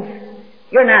believe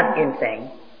you're not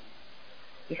insane.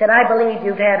 He said, I believe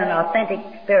you've had an authentic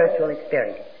spiritual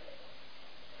experience.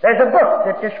 There's a book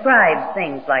that describes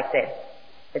things like this.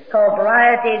 It's called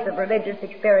Varieties of Religious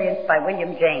Experience by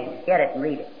William James. Get it and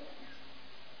read it.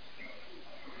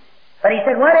 But he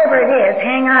said, whatever it is,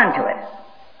 hang on to it.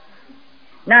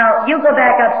 Now, you go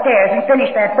back upstairs and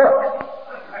finish that book.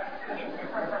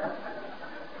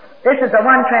 This is a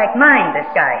one-track mind this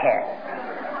guy had.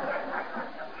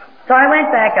 So I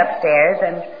went back upstairs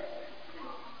and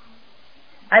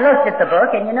I looked at the book,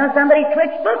 and you know, somebody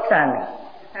switched books on me.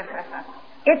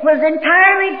 It was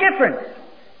entirely different.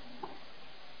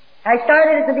 I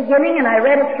started at the beginning and I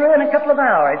read it through in a couple of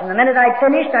hours, and the minute I'd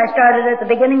finished, I started at the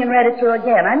beginning and read it through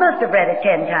again. I must have read it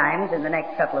 10 times in the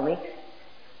next couple of weeks.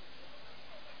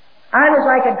 I was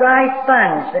like a dry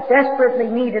sponge that desperately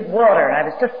needed water. I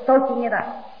was just soaking it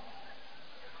up.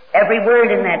 Every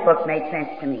word in that book made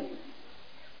sense to me.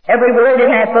 Every word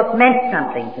in that book meant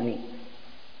something to me.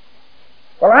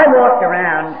 Well, I walked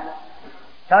around,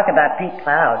 talk about pink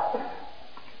clouds.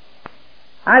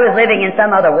 I was living in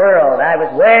some other world. I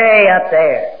was way up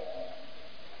there.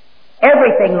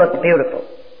 Everything looked beautiful.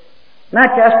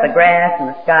 Not just the grass and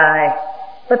the sky,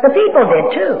 but the people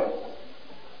did too.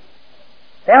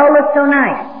 They all looked so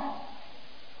nice.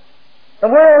 The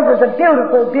world was a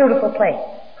beautiful, beautiful place.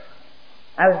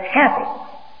 I was happy.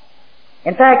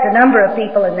 In fact, a number of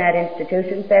people in that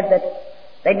institution said that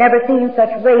they'd never seen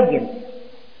such radiance.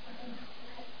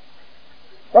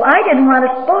 Well, I didn't want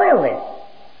to spoil this.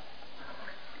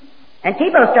 And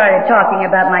Tebow started talking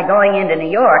about my going into New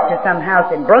York to some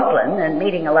house in Brooklyn and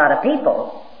meeting a lot of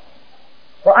people.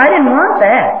 Well, I didn't want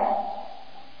that.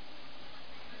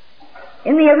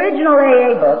 In the original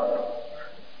AA book,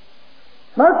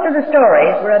 most of the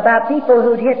stories were about people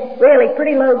who'd hit really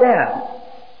pretty low down.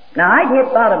 Now, I'd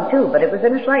hit bottom too, but it was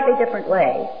in a slightly different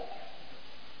way.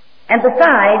 And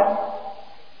besides,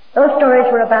 those stories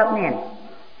were about men.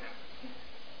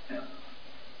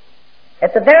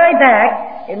 At the very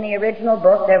back, in the original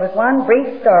book, there was one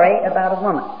brief story about a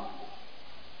woman.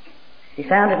 She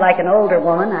sounded like an older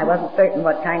woman. I wasn't certain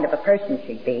what kind of a person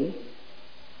she'd be.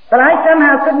 But I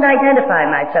somehow couldn't identify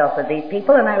myself with these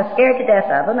people, and I was scared to death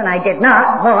of them, and I did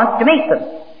not want to meet them.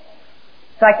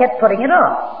 So I kept putting it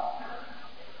off.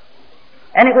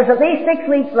 And it was at least 6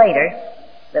 weeks later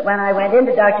that when I went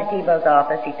into Dr. Tebow's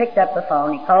office, he picked up the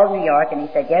phone, he called New York, and he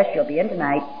said, yes, she'll be in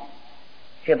tonight.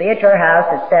 She'll be at your house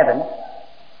at 7.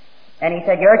 And he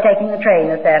said, you're taking the train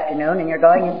this afternoon, and you're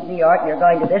going into New York, you're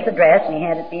going to this address, and he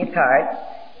handed me a card.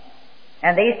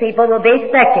 And these people will be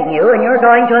expecting you, and you're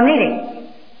going to a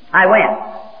meeting. I went.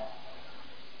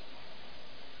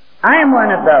 I am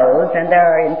one of those, and there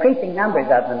are increasing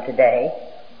numbers of them today,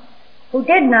 who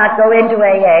did not go into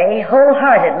AA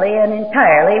wholeheartedly and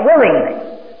entirely willingly.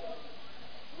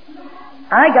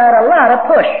 I got a lot of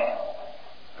push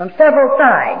from several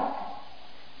sides,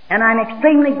 and I'm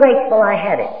extremely grateful I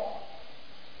had it.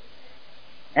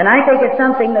 And I think it's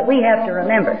something that we have to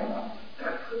remember,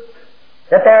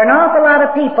 that there are an awful lot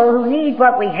of people who need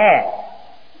what we have,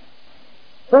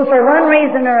 who for one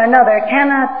reason or another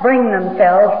cannot bring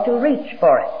themselves to reach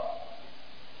for it.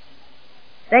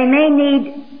 They may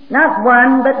need not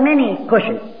one but many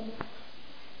pushes.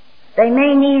 They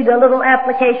may need a little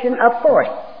application of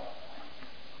force.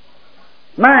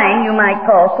 Mine you might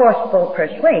call forceful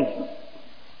persuasion,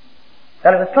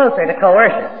 but it was closer to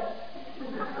coercion.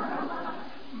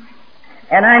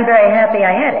 And I'm very happy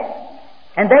I had it.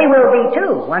 And they will be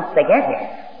too once they get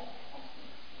here.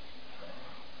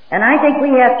 And I think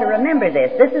we have to remember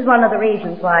this. This is one of the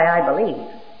reasons why I believe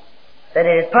that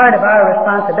it is part of our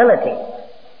responsibility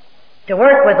to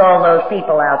work with all those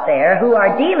people out there who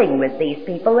are dealing with these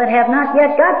people that have not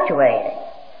yet got to AA,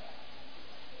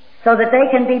 so that they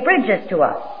can be bridges to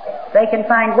us. They can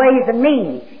find ways and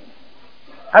means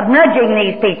of nudging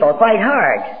these people quite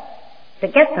hard to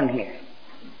get them here.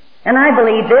 And I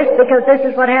believe this because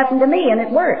this is what happened to me, and it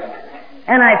worked.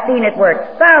 And I've seen it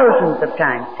work thousands of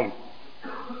times since.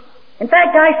 In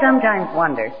fact, I sometimes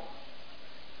wonder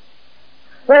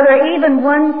whether even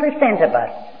 1% of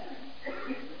us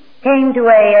came to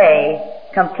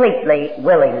AA completely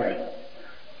willingly.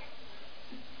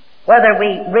 Whether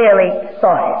we really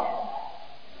sought it.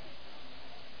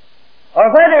 or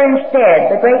whether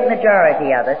instead the great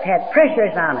majority of us had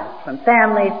pressures on us from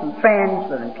families, from friends,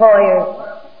 from employers,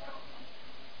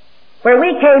 where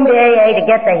we came to AA to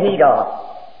get the heat off,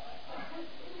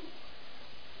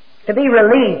 to be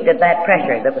relieved of that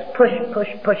pressure that was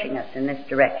pushing us in this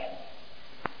direction.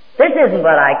 This isn't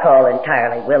what I call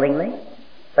entirely willingly,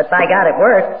 but by God it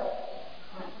works.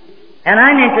 And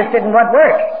I'm interested in what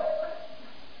works.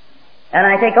 And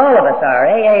I think all of us are.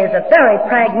 AA is a very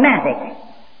pragmatic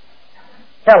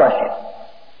fellowship.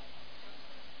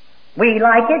 We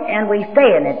like it and we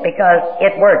stay in it because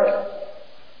it works.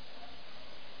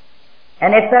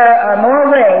 And if there are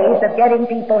more ways of getting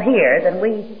people here than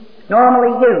we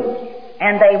normally use,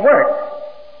 and they work,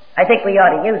 I think we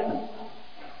ought to use them.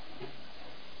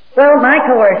 Well, my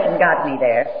coercion got me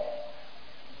there.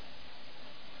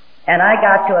 And I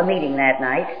got to a meeting that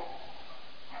night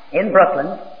in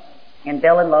Brooklyn, in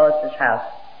Bill and Lois's house.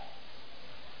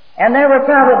 And there were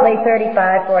probably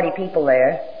 35, 40 people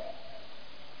there,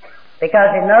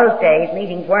 because in those days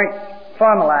meetings weren't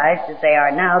formalized as they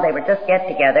are now. They were just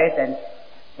get-togethers, and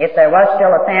if there was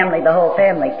still a family, the whole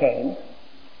family came.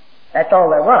 That's all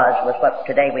there was what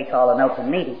today we call an open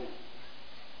meeting.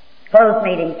 Closed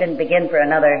meetings didn't begin for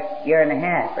another year and a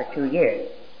half or 2 years.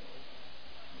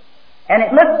 And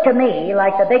it looked to me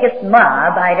like the biggest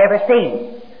mob I'd ever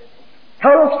seen.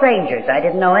 Total strangers. I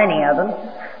didn't know any of them,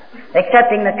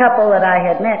 excepting the couple that I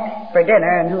had met for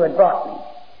dinner and who had brought me.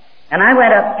 And I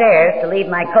went upstairs to leave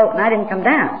my coat, and I didn't come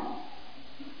down.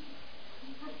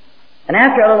 And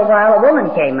after a little while, a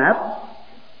woman came up,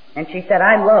 and she said,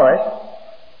 "I'm Lois,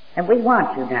 and we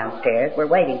want you downstairs. We're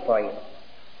waiting for you."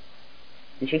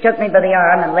 And she took me by the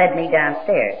arm and led me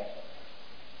downstairs.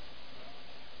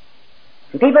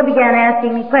 And people began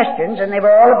asking me questions, and they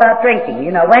were all about drinking.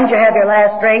 You know, when did you have your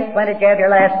last drink? When did you have your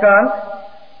last drunk?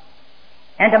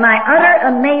 And to my utter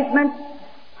amazement,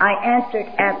 I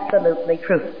answered absolutely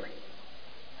truthfully.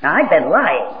 Now, I'd been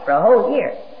lying for a whole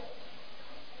year,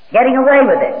 getting away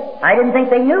with it. I didn't think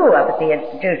they knew up at the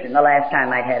institution the last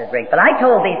time I'd had a drink, but I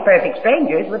told these perfect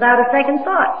strangers without a second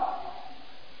thought.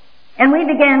 And we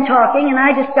began talking, and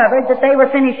I discovered that they were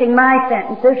finishing my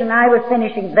sentences and I was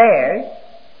finishing theirs,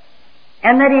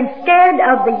 and that instead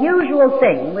of the usual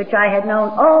thing which I had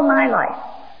known all my life,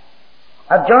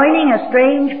 of joining a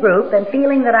strange group and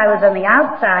feeling that I was on the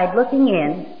outside looking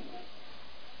in,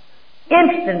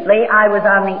 instantly I was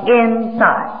on the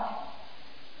inside.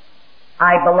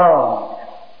 I belonged.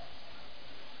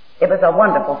 It was a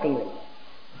wonderful feeling.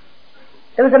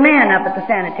 There was a man up at the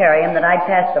sanitarium that I'd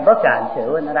passed the book on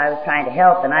to and that I was trying to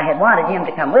help, and I had wanted him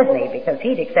to come with me because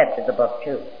he'd accepted the book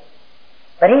too.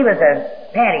 But he was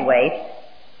a panty waist,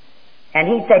 and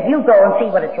he said, "You go and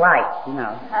see what it's like, you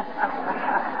know.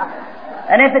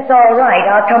 And if it's all right,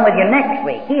 I'll come with you next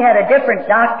week." He had a different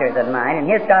doctor than mine, and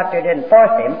his doctor didn't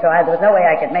force him, so there was no way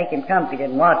I could make him come if he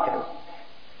didn't want to.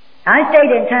 I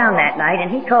stayed in town that night, and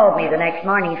he called me the next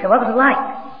morning. He said, "What was it like?"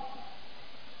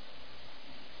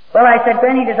 Well, I said,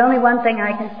 "Granny, there's only one thing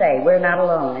I can say. We're not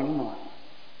alone anymore."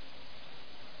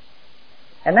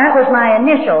 And that was my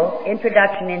initial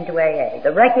introduction into AA,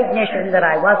 the recognition that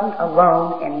I wasn't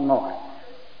alone anymore.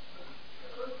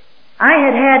 I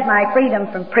had had my freedom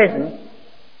from prison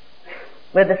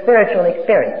with the spiritual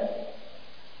experience,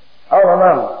 all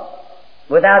alone,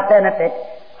 without benefit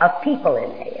of people in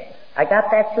AA. I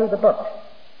got that through the books.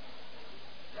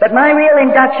 But my real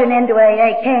induction into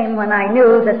AA came when I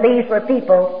knew that these were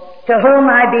people to whom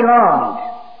I belonged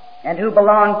and who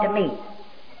belonged to me.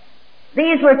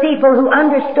 These were people who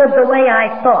understood the way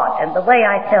I thought and the way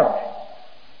I felt.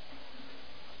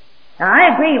 Now,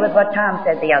 I agree with what Tom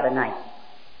said the other night.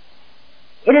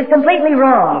 It is completely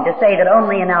wrong to say that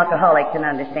only an alcoholic can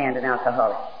understand an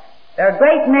alcoholic. There are a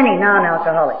great many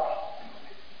non-alcoholics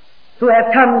who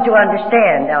have come to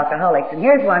understand alcoholics, and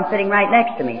here's one sitting right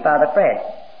next to me, Father Fred.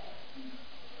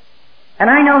 And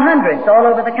I know hundreds all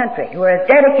over the country who are as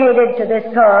dedicated to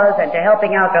this cause and to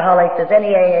helping alcoholics as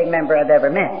any AA member I've ever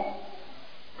met,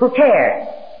 who care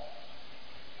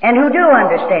and who do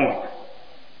understand.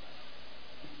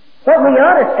 What we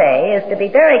ought to say is to be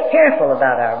very careful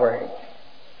about our words,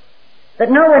 that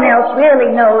no one else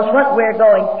really knows what we're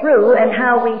going through and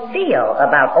how we feel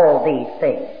about all these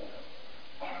things.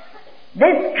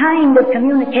 This kind of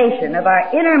communication of our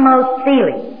innermost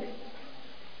feelings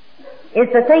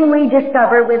is the thing we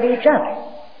discover with each other.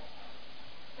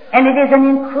 And it is an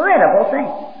incredible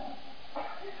thing.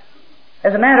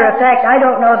 As a matter of fact, I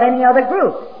don't know of any other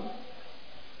group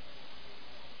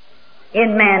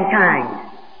in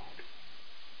mankind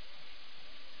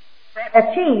that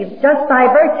achieves, just by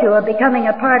virtue of becoming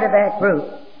a part of that group,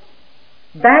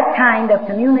 that kind of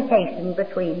communication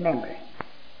between members.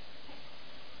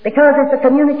 Because it's a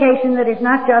communication that is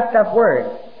not just of words.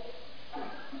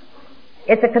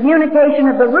 It's a communication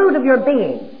of the root of your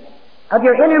being, of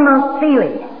your innermost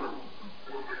feelings,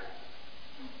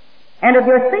 and of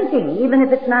your thinking, even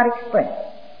if it's not expressed.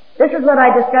 This is what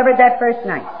I discovered that first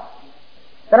night.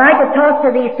 That I could talk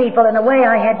to these people in a way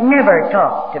I had never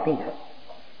talked to people.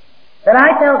 That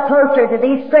I felt closer to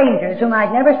these strangers whom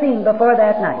I'd never seen before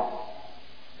that night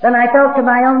than I felt to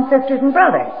my own sisters and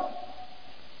brothers,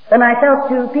 than I felt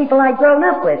to people I'd grown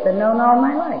up with and known all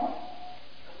my life,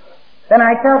 than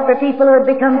I felt for people who had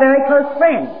become very close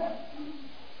friends.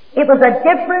 It was a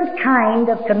different kind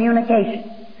of communication.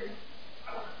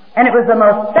 And it was the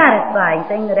most satisfying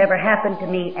thing that ever happened to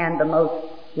me and the most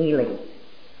healing.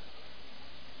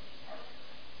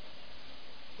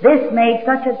 This made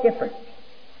such a difference.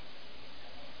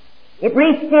 It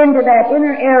reached into that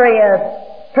inner area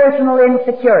of personal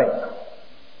insecurity.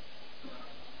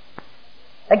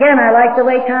 Again, I like the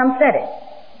way Tom said it.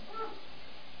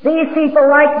 These people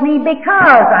liked me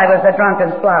because I was a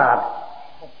drunken slob,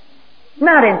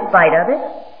 not in spite of it.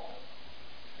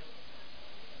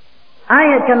 I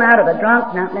had come out of a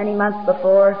drunk not many months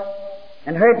before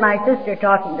and heard my sister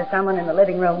talking to someone in the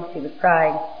living room. She was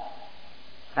crying.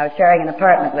 I was sharing an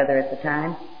apartment with her at the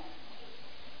time.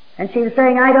 And she was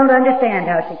saying, I don't understand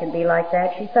how she can be like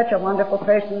that. She's such a wonderful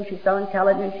person. She's so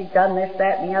intelligent. She's done this,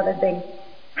 that, and the other thing.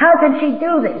 How can she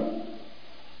do this?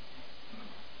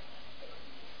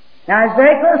 Now, I was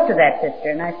very close to that sister,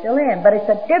 and I still am, but it's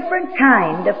a different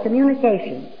kind of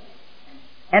communication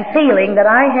and feeling that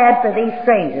I had for these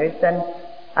strangers than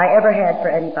I ever had for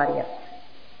anybody else.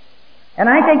 And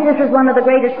I think this is one of the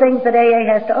greatest things that AA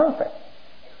has to offer.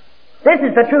 This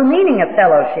is the true meaning of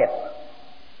fellowship.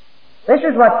 This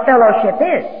is what fellowship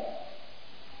is.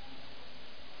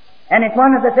 And it's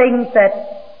one of the things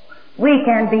that we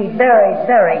can be very,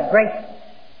 very grateful.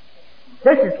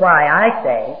 This is why I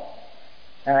say,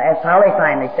 as Holly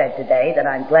finally said today, that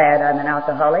I'm glad I'm an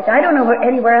alcoholic. I don't know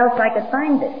anywhere else I could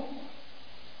find this.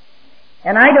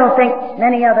 And I don't think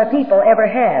many other people ever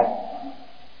have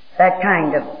that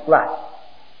kind of luck.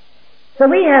 So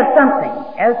we have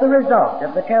something as the result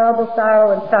of the terrible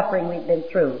sorrow and suffering we've been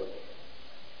through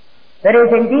that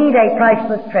is indeed a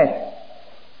priceless treasure,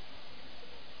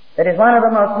 that is one of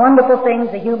the most wonderful things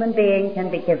a human being can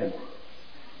be given.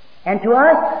 And to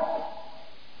us,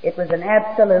 it was an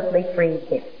absolutely free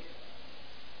gift.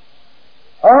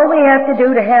 All we have to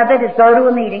do to have it is go to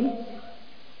a meeting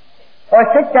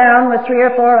or sit down with 3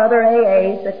 or 4 other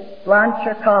AAs at lunch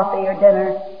or coffee or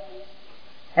dinner,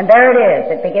 and there it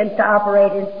is. It begins to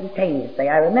operate instantaneously.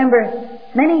 I remember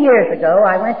many years ago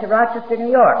I went to Rochester,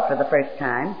 New York for the first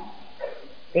time.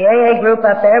 The AA group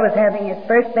up there was having its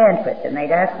first banquet, and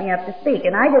they'd asked me up to speak,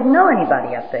 and I didn't know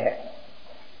anybody up there.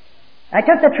 I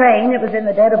took the train. It was in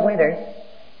the dead of winter,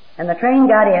 and the train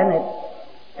got in at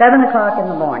 7 o'clock in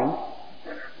the morning,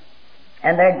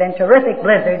 and there'd been terrific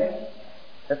blizzards.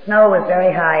 The snow was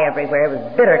very high everywhere. It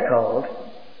was bitter cold.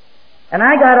 And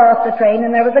I got off the train,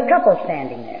 and there was a couple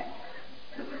standing there.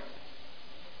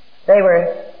 They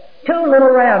were 2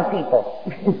 little round people,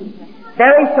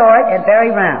 very short and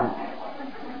very round.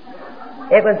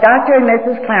 It was Dr. and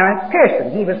Mrs. Clarence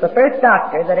Pearson. He was the first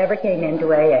doctor that ever came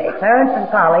into AA. Clarence and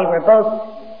Polly were both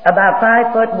about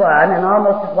 5'1" and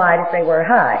almost as wide as they were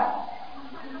high.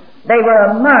 They were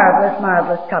a marvelous,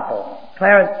 marvelous couple.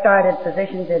 Clarence started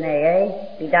physicians in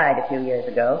AA. He died a few years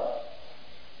ago.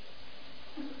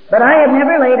 But I had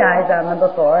never laid eyes on them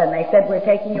before, and they said, we're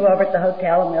taking you over to the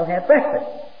hotel and we'll have breakfast.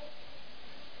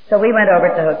 So we went over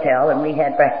to the hotel and we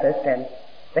had breakfast, and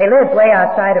they lived way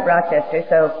outside of Rochester,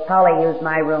 so Polly used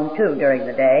my room too during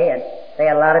the day, and they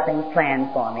had a lot of things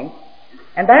planned for me.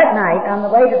 And that night, on the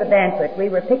way to the banquet, we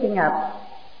were picking up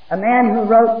a man who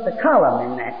wrote the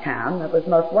column in that town that was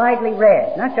most widely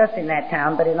read, not just in that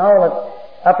town, but in all of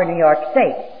upper New York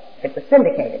State. It was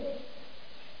syndicated.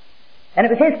 And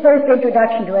it was his first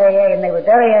introduction to AA, and they were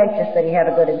very anxious that he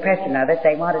had a good impression of it.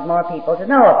 They wanted more people to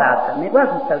know about them. It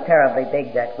wasn't so terribly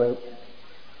big, that group.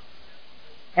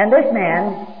 And this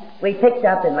man, we picked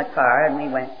up in the car, and we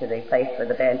went to the place where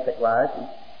the banquet was, and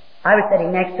I was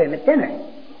sitting next to him at dinner.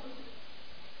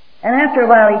 And after a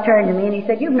while he turned to me and he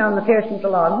said, you've known the Pearsons a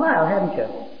long while, haven't you?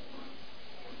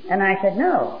 And I said,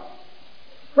 no.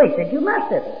 Well, he said, you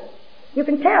must have. You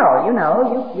can tell, you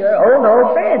know, you're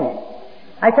old friends.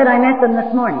 I said, I met them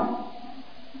this morning.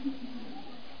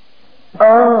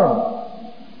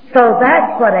 Oh, so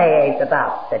that's what AA is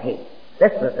about, said he.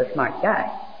 This was a smart guy.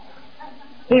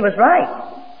 He was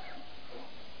right.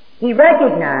 He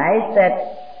recognized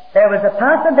that there was a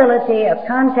possibility of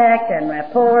contact and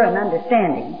rapport and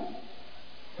understanding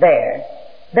there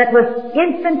that was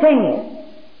instantaneous.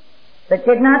 that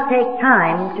did not take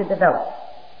time to develop.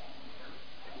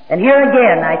 And here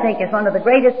again, I think, is one of the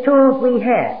greatest tools we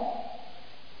have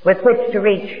with which to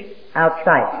reach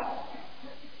outsiders.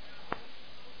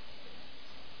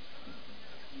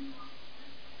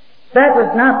 That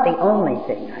was not the only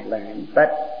thing I learned,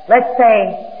 but let's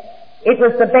say it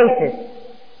was the basis.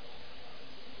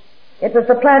 It was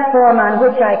the platform on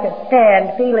which I could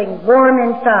stand feeling warm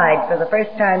inside for the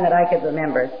first time that I could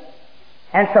remember,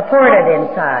 and supported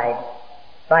inside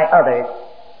by others,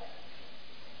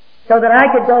 so that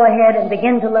I could go ahead and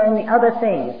begin to learn the other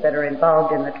things that are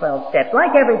involved in the 12 steps.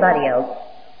 Like everybody else,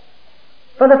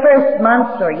 for the first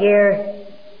months or years,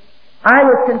 I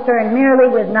was concerned merely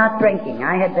with not drinking.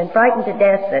 I had been frightened to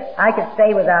death that I could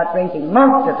stay without drinking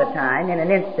most of the time in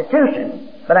an institution,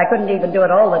 but I couldn't even do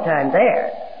it all the time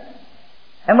there.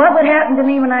 And what would happen to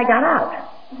me when I got out?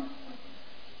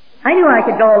 I knew I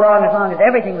could go along as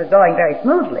everything was going very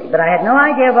smoothly, but I had no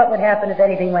idea what would happen if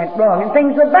anything went wrong, and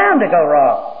things were bound to go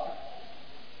wrong.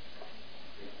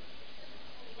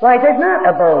 Life is not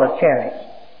a bowl of cherries.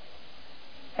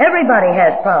 Everybody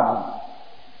has problems.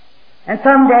 And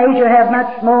some days you have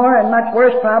much more and much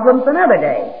worse problems than other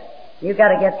days. You've got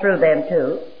to get through them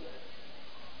too.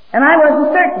 And I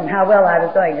wasn't certain how well I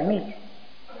was going to meet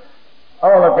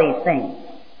all of these things.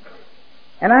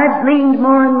 And I've leaned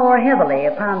more and more heavily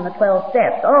upon the 12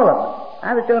 steps, all of them.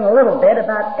 I was doing a little bit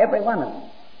about every one of them.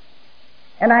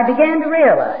 And I began to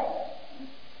realize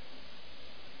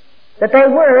that they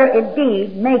were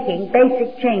indeed making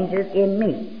basic changes in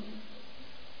me.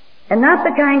 And not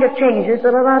the kind of changes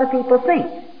that a lot of people think.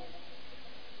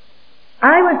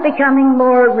 I was becoming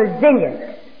more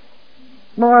resilient,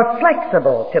 more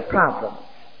flexible to problems.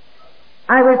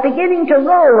 I was beginning to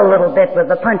roll a little bit with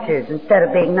the punches instead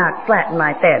of being knocked flat in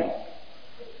my fence.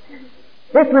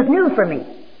 This was new for me.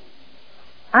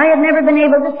 I had never been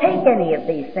able to take any of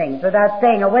these things without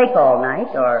staying awake all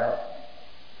night, or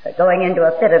going into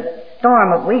a fit of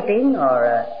storm of weeping,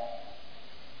 or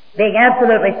being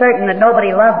absolutely certain that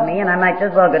nobody loved me and I might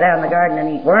just well go down in the garden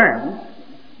and eat worms.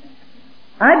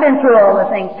 I've been through all the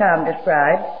things Tom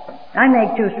described. I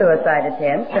made 2 suicide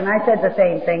attempts, and I said the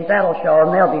same things. That'll show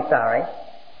them. They'll be sorry.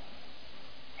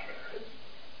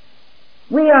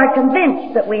 We are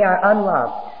convinced that we are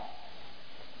unloved,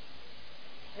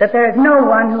 that there is no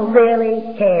one who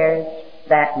really cares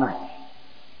that much.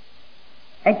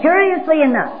 And curiously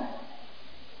enough,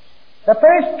 the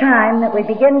first time that we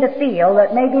begin to feel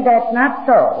that maybe that's not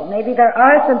so, maybe there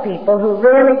are some people who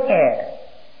really care,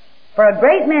 for a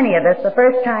great many of us, the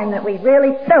first time that we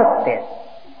really felt this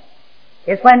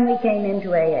is when we came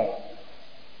into AA.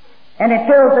 And it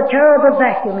fills a terrible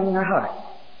vacuum in your heart.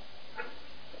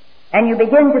 And you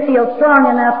begin to feel strong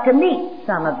enough to meet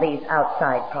some of these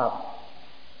outside problems,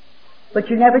 which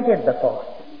you never did before.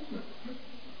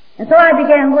 And so I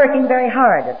began working very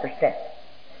hard at the steps.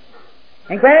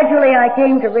 And gradually I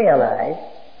came to realize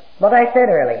what I said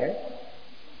earlier,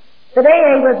 that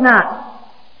AA was not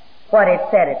what it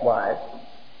said it was,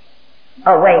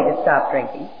 a way to stop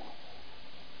drinking.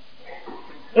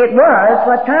 It was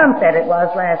what Tom said it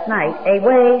was last night, a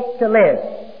way to live.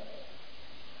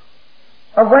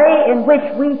 A way in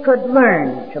which we could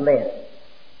learn to live.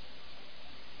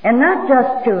 And not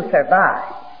just to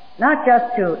survive, not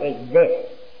just to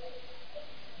exist,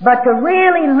 but to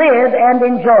really live and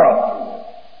enjoy it.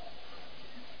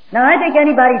 Now, I think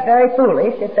anybody's very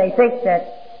foolish if they think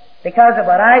that because of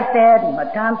what I've said and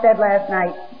what Tom said last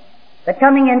night, that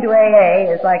coming into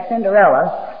AA is like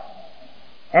Cinderella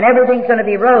and everything's going to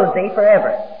be rosy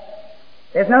forever.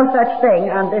 There's no such thing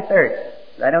on this earth.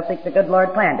 I don't think the good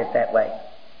Lord planned it that way.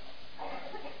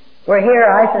 We're here,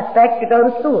 I suspect, to go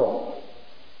to school,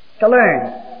 to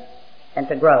learn, and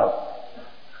to grow.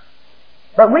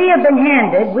 But we have been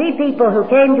handed, we people who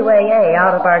came to AA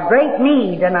out of our great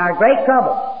need and our great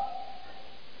trouble,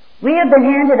 we have been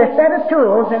handed a set of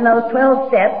tools in those 12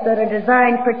 steps that are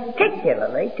designed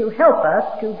particularly to help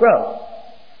us to grow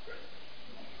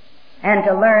and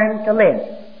to learn to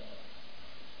live.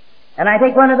 And I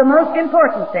think one of the most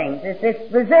important things is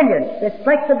this resilience, this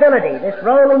flexibility, this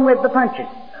rolling with the punches.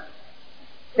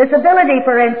 This ability,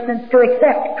 for instance, to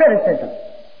accept criticism.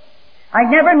 I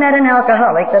never met an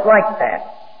alcoholic that liked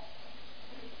that.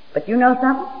 But you know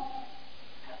something?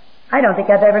 I don't think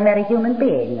I've ever met a human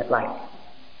being that liked it.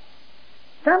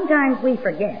 Sometimes we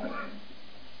forget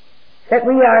that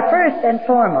we are first and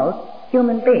foremost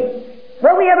human beings.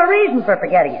 Well, we have a reason for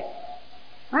forgetting it.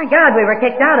 My God, we were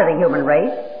kicked out of the human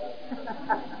race.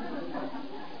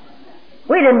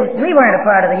 We weren't a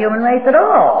part of the human race at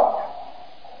all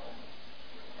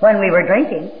when we were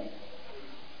drinking.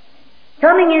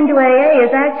 Coming into AA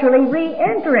is actually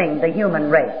re-entering the human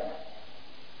race.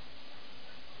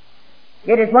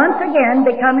 It is once again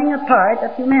becoming a part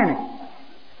of humanity.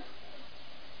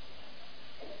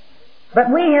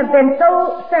 But we have been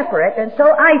so separate and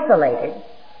so isolated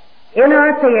in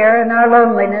our fear and our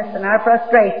loneliness and our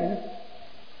frustrations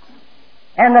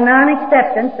and the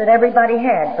non-acceptance that everybody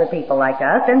had for people like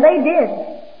us, and they did.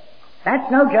 That's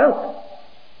no joke.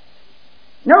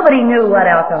 Nobody knew what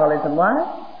alcoholism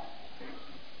was.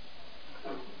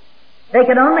 They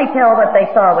could only tell what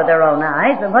they saw with their own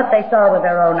eyes, and what they saw with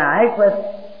their own eyes was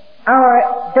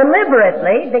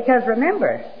deliberately, because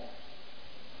remember,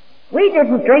 we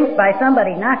didn't drink by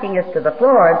somebody knocking us to the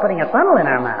floor and putting a funnel in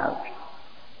our mouths.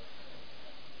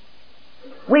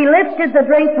 We lifted the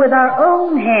drink with our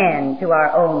own hand to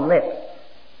our own lips.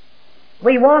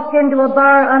 We walked into a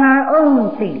bar on our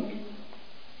own feet.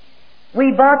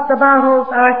 We bought the bottles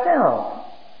ourselves.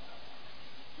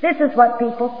 This is what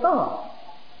people saw.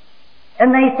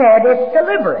 And they said it's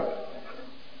deliberate.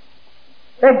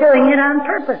 They're doing it on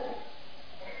purpose.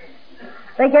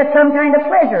 They get some kind of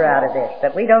pleasure out of this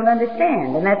that we don't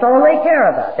understand, and that's all they care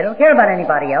about. They don't care about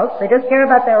anybody else. They just care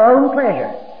about their own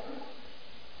pleasure.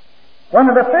 One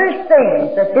of the first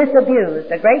things that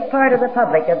disabused a great part of the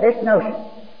public of this notion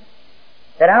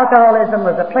that alcoholism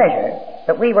was a pleasure,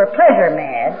 that we were pleasure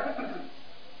mad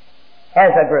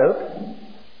as a group,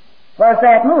 was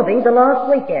that movie, The Lost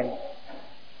Weekend.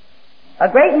 A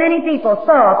great many people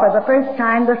saw for the first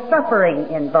time the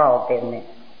suffering involved in this.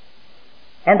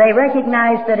 And they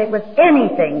recognized that it was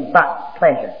anything but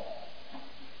pleasure.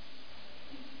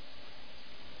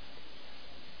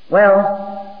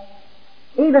 Well,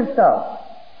 even so,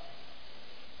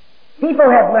 people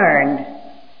have learned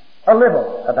a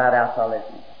little about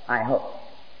alcoholism, I hope.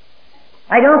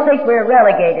 I don't think we're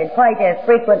relegated quite as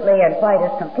frequently and quite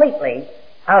as completely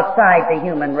outside the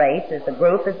human race as a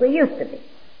group as we used to be.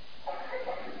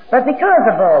 But because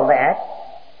of all that,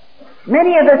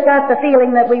 many of us got the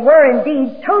feeling that we were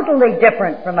indeed totally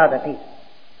different from other people.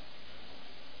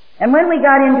 And when we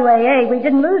got into AA, we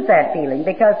didn't lose that feeling,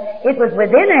 because it was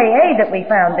within AA that we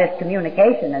found this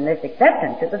communication and this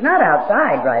acceptance. It was not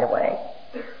outside right away.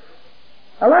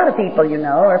 A lot of people, you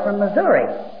know, are from Missouri.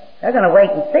 They're going to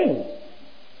wait and see.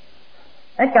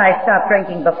 That guy stopped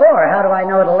drinking before. How do I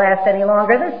know it'll last any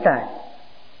longer this time?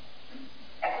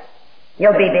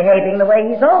 He'll be behaving the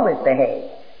way he's always behaved.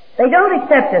 They don't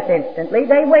accept us instantly.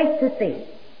 They wait to see.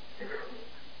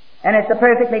 And it's a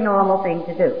perfectly normal thing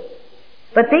to do.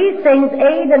 But these things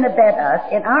aid and abet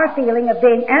us in our feeling of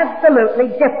being absolutely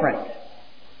different.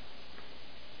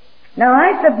 Now,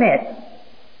 I submit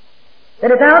that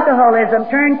if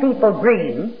alcoholism turned people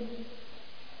green,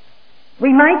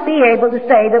 we might be able to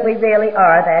say that we really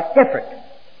are that different.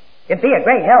 It'd be a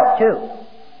great help, too.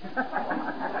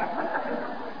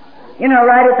 You know,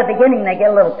 right at the beginning they get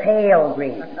a little pale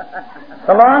green.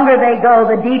 The longer they go,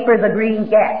 the deeper the green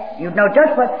gets. You'd know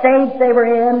just what stage they were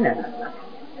in, and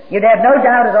you'd have no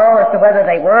doubt at all as to whether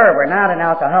they were or were not an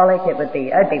alcoholic.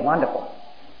 It'd be wonderful.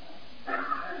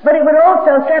 But it would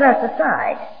also set us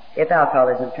aside if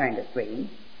alcoholism turned us green.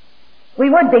 We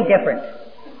would be different.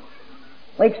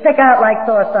 We'd stick out like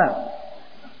sore thumbs.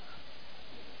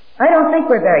 I don't think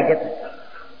we're very different.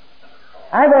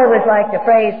 I've always liked a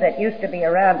phrase that used to be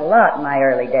around a lot in my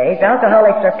early days.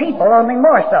 Alcoholics are people, only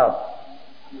more so.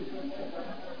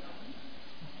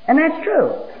 And that's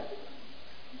true.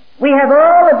 We have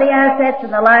all of the assets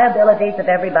and the liabilities of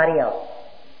everybody else.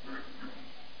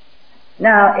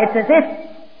 Now, it's as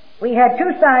if we had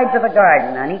two sides of a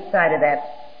garden on each side of that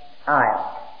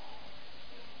aisle.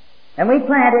 And we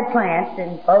planted plants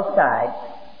in both sides.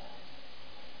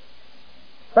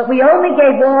 But we only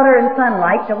gave water and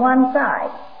sunlight to one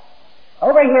side.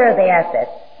 Over here are the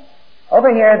assets. Over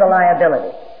here are the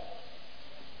liabilities.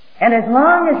 And as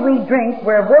long as we drink,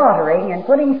 we're watering and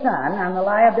putting sun on the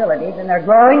liabilities, and they're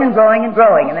growing and growing and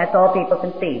growing, and that's all people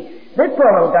can see. This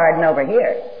poor little garden over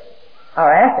here,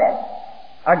 our assets,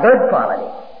 are good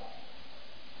quality.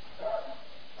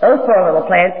 Those poor little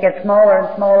plants get smaller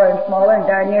and smaller and smaller and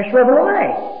darn near shrivel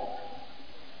away.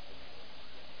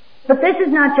 But this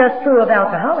is not just true of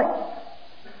alcoholics.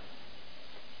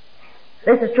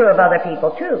 This is true of other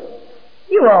people too.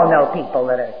 You all know people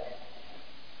that are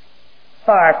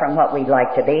far from what we'd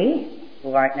like to be,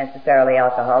 who aren't necessarily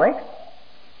alcoholics,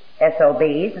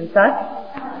 SOBs and such.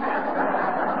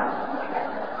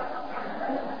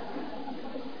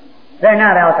 They're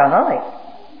not alcoholics,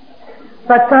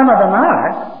 but some of them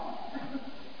are.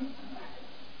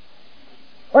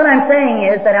 What I'm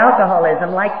saying is that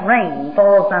alcoholism, like rain,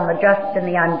 falls on the just and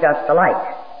the unjust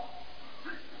alike.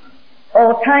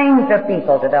 All kinds of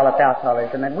people develop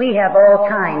alcoholism, and we have all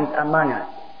kinds among us.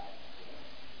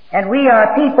 And we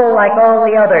are people like all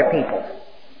the other people.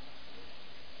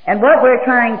 And what we're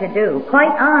trying to do,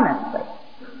 quite honestly,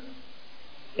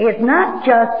 is not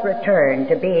just return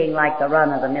to being like the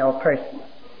run-of-the-mill person,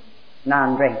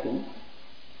 non-drinking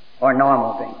or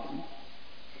normal drinking.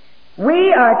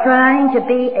 We are trying to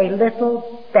be a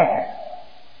little better.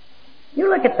 You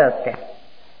look at those steps.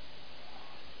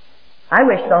 I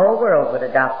wish the whole world would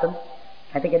adopt them.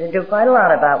 I think it would do quite a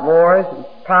lot about wars and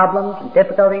problems and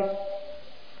difficulties.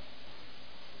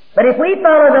 But if we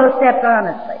follow those steps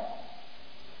honestly,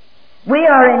 we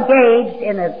are engaged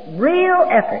in a real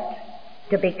effort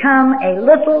to become a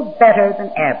little better than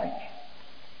average.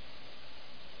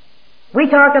 We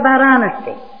talk about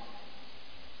honesty.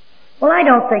 Well, I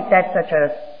don't think that's such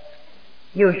a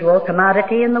usual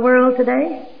commodity in the world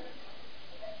today.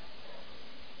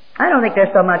 I don't think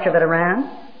there's so much of it around.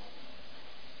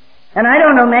 And I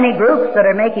don't know many groups that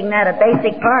are making that a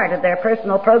basic part of their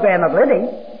personal program of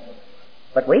living.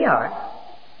 But we are.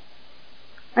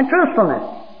 And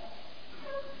truthfulness.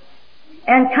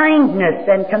 And kindness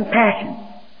and compassion.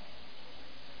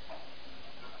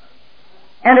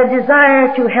 And a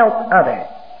desire to help others,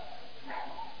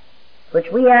 which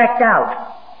we act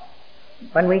out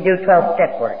when we do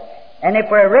 12-step work. And if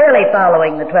we're really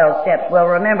following the 12 steps, we'll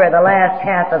remember the last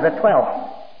half of the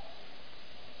 12th.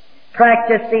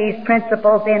 Practice these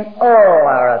principles in all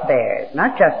our affairs,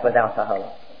 not just with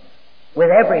alcoholics, with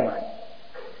everyone.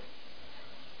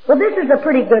 Well, this is a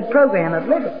pretty good program of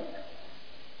living.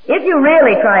 If you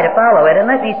really try to follow it, and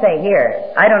let me say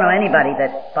here, I don't know anybody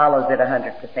that follows it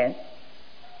 100%.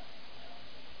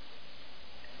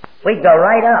 We'd go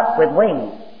right up with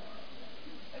wings.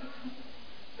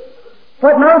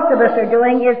 What most of us are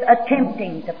doing is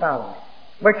attempting to follow it.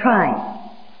 We're trying.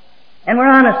 And we're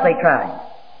honestly trying.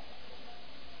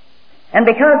 And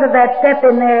because of that step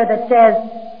in there that says,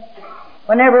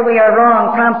 whenever we are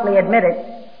wrong, promptly admit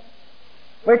it,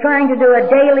 we're trying to do a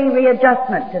daily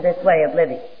readjustment to this way of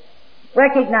living,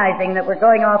 recognizing that we're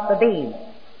going off the beam,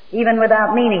 even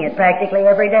without meaning it practically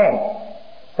every day,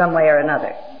 some way or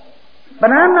another. But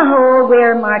on the whole,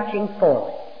 we're marching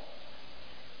forward.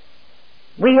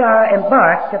 We are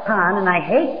embarked upon, and I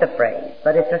hate the phrase,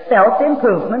 but it's a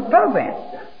self-improvement program.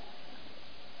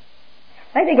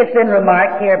 I think it's been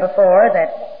remarked here before that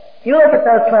if you look at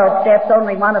those 12 steps,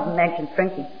 only one of them mentions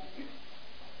drinking.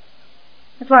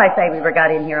 That's why I say we were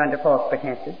got in here under false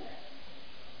pretenses.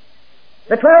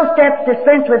 The 12 steps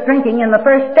dispense with drinking in the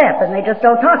first step, and they just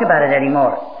don't talk about it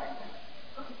anymore.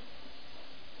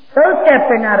 Those steps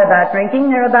are not about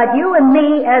drinking, they're about you and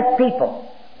me as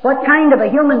people. What kind of a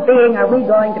human being are we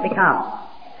going to become?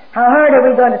 How hard are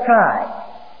we going to try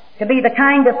to be the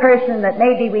kind of person that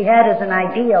maybe we had as an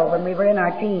ideal when we were in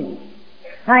our teens?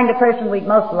 The kind of person we'd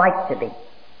most like to be.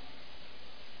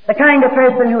 The kind of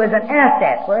person who is an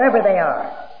asset wherever they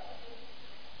are.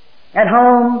 At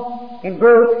home, in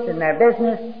groups, in their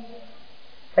business.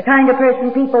 The kind of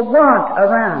person people want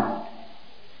around.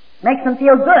 Makes them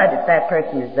feel good if that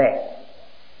person is there.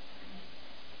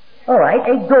 All right,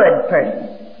 a good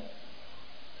person.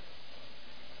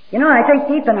 You know, I think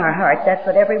deep in our heart, that's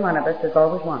what every one of us has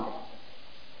always wanted.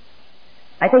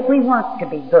 I think we want to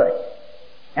be good.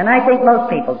 And I think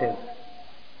most people do.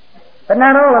 But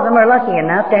not all of them are lucky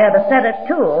enough to have a set of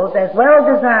tools as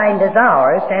well designed as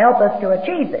ours to help us to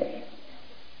achieve this.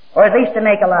 Or at least to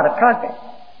make a lot of progress.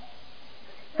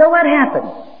 So what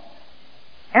happens?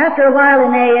 After a while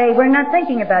in AA, we're not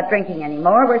thinking about drinking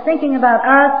anymore. We're thinking about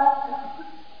us,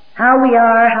 how we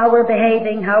are, how we're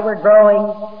behaving, how we're growing,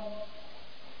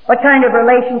 what kind of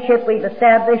relationship we've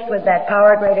established with that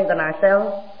power greater than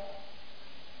ourselves.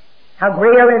 How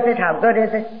real is it? How good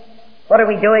is it? What are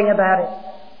we doing about it?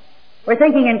 We're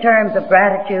thinking in terms of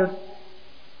gratitude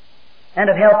and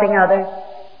of helping others,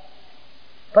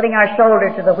 putting our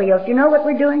shoulder to the wheel. Do you know what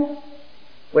we're doing?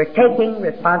 We're taking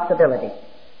responsibility.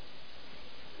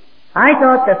 I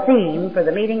thought the theme for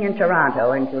the meeting in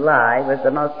Toronto in July was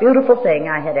the most beautiful thing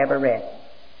I had ever read.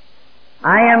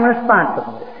 I am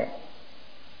responsible, it said.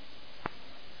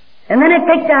 And then it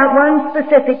picked out one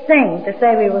specific thing to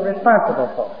say we were responsible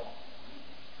for.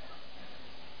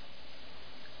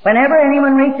 Whenever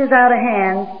anyone reaches out a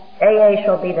hand, AA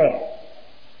shall be there.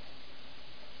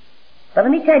 But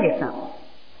let me tell you something.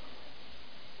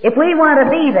 If we want to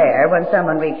be there when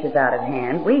someone reaches out a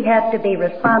hand, we have to be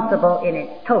responsible in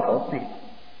its total sense.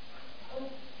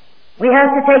 We have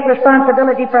to take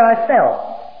responsibility for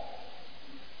ourselves.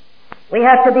 We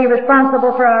have to be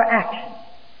responsible for our actions.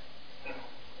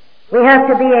 We have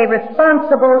to be a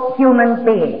responsible human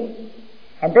being.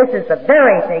 And this is the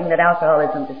very thing that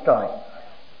alcoholism destroys.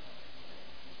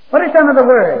 What are some of the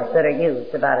words that are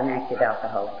used about an active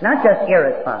alcoholic? Not just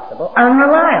irresponsible,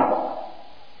 unreliable.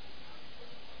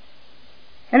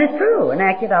 And it's true, an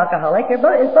active alcoholic is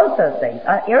both those things,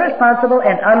 irresponsible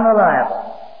and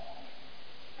unreliable.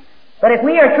 But if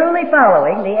we are truly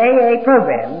following the AA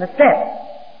program, the steps,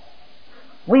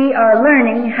 we are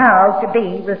learning how to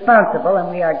be responsible, and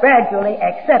we are gradually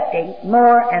accepting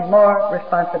more and more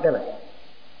responsibility.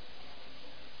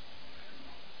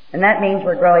 And that means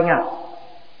we're growing up.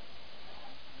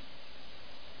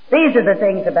 These are the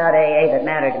things about AA that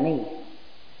matter to me.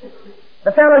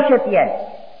 The fellowship, yes,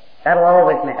 that'll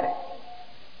always matter.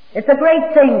 It's a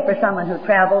great thing for someone who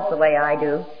travels the way I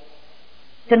do,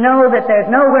 to know that there's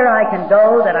nowhere I can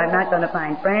go that I'm not going to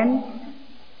find friends.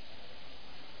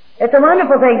 It's a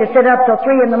wonderful thing to sit up till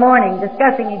 3 a.m.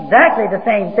 discussing exactly the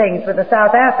same things with a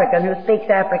South African who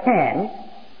speaks Afrikaans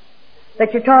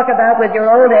that you talk about with your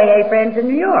old AA friends in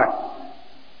New York,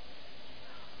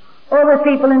 or with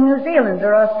people in New Zealand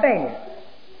or Australia.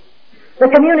 The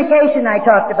communication I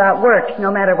talked about works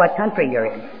no matter what country you're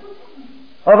in,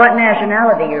 or what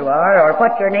nationality you are, or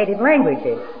what your native language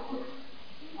is.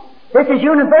 This is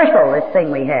universal, this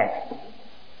thing we have.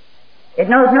 It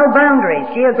knows no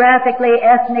boundaries, geographically,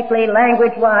 ethnically,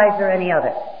 language-wise, or any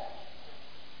other.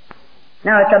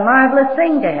 Now, it's a marvelous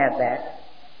thing to have that.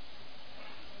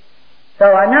 So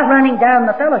I'm not running down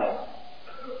the fellowship.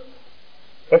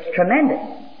 It's tremendous.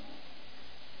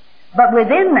 But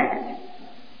within that,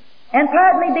 and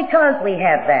partly because we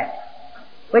have that,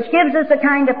 which gives us a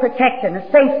kind of protection,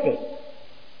 a safety,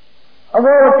 a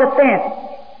wall of defense,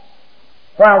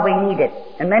 while we need it,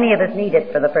 and many of us need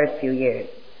it for the first few years,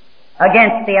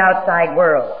 against the outside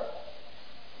world.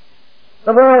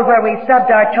 The world where we've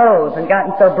stubbed our toes and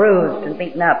gotten so bruised and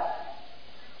beaten up.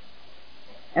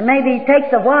 And maybe it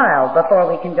takes a while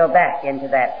before we can go back into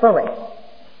that fully.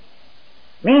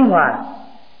 Meanwhile,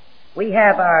 we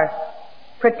have our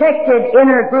protected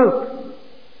inner group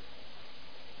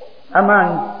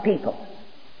among people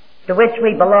to which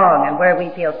we belong and where we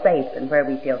feel safe and where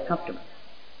we feel comfortable.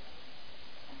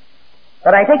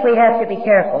 But I think we have to be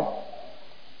careful,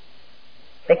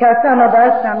 because some of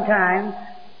us sometimes,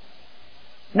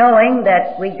 knowing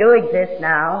that we do exist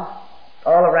now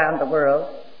all around the world,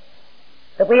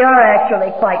 that we are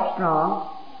actually quite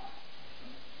strong,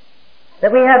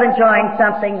 that we haven't joined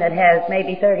something that has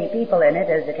maybe 30 people in it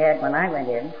as it had when I went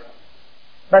in,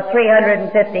 but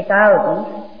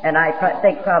 350,000, and I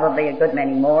think probably a good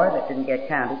many more that didn't get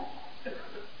counted.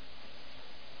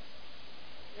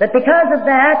 That because of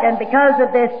that, and because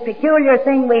of this peculiar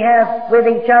thing we have with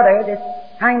each other, this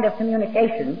kind of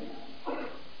communication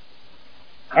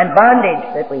and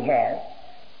bondage that we have,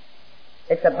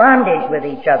 it's a bondage with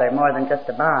each other more than just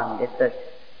a bond.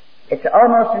 It's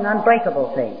almost an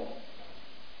unbreakable thing.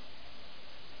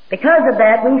 Because of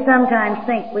that, we sometimes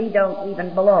think we don't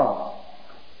even belong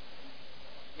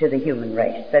to the human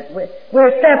race. That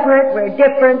we're separate, we're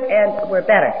different, and we're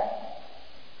better.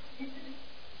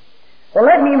 Well,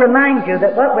 let me remind you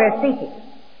that what we're seeking,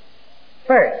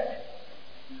 first,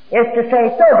 is to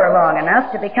stay sober long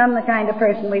enough to become the kind of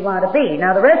person we want to be.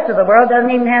 Now, the rest of the world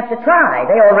doesn't even have to try.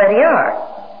 They already are.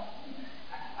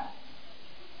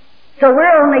 So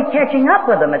we're only catching up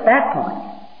with them at that point.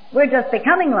 We're just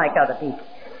becoming like other people.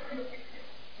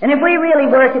 And if we really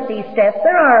work at these steps,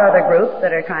 there are other groups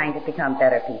that are trying to become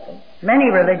better people. Many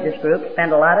religious groups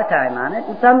spend a lot of time on it,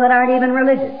 and some that aren't even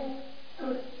religious.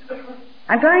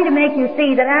 I'm trying to make you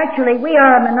see that actually we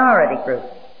are a minority group.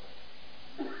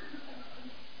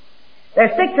 There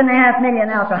are 6.5 million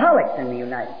alcoholics in the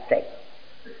United States,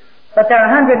 but there are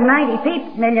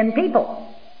 190 million people.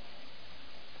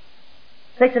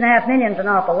 6.5 million is an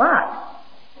awful lot.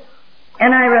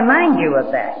 And I remind you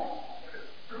of that.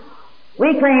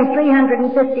 We claim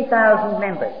 350,000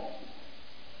 members.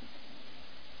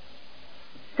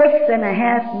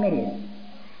 6.5 million.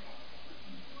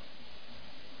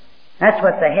 That's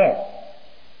what's ahead.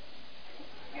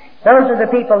 Those are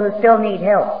the people who still need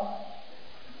help.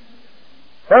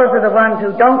 Those are the ones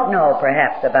who don't know,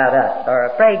 perhaps, about us, or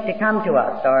are afraid to come to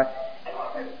us, or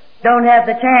don't have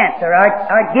the chance, or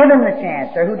aren't given the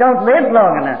chance, or who don't live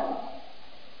long enough.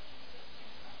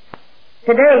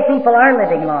 Today, people are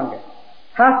living longer.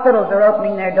 Hospitals are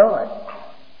opening their doors.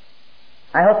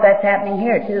 I hope that's happening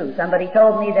here, too. Somebody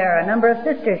told me there are a number of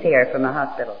sisters here from a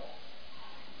hospital,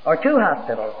 or 2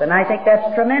 hospitals, and I think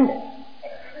that's tremendous.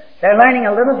 They're learning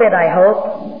a little bit, I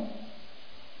hope,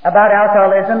 about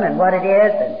alcoholism and what it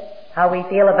is and how we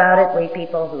feel about it, we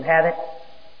people who have it,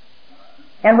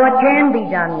 and what can be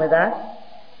done with us.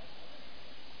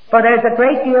 For there's a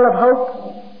great deal of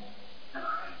hope.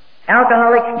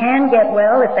 Alcoholics can get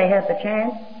well if they have the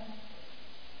chance,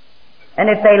 and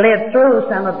if they live through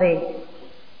some of the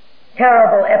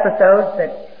terrible episodes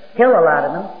that kill a lot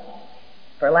of them.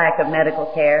 for lack of medical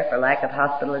care, for lack of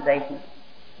hospitalization.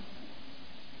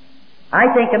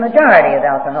 I think a majority of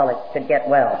alcoholics could get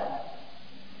well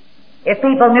if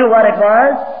people knew what it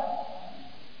was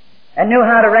and knew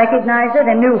how to recognize it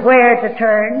and knew where to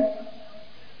turn,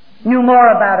 knew more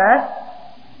about us.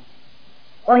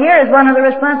 Well, here is one of the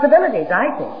responsibilities,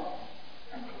 I think.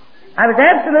 I was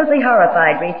absolutely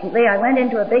horrified recently. I went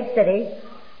into a big city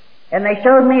and they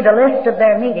showed me the list of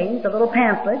their meetings, a little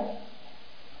pamphlet,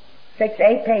 6,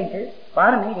 8 pages, a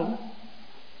lot of meetings.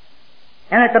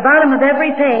 And at the bottom of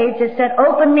every page it said,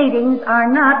 open meetings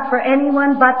are not for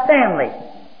anyone but families.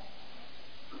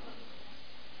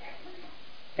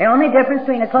 The only difference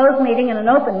between a closed meeting and an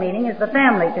open meeting is the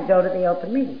family could go to the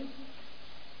open meeting.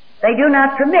 They do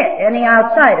not permit any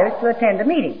outsiders to attend a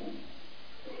meeting.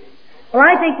 Well,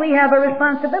 I think we have a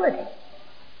responsibility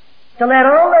to let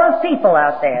all those people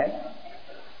out there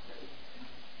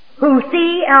who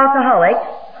see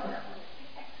alcoholics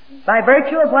by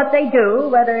virtue of what they do,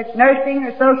 whether it's nursing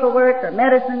or social work or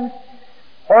medicine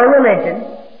or religion,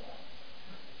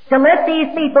 to let these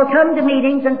people come to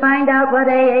meetings and find out what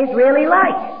AA is really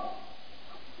like.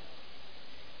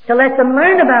 To let them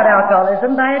learn about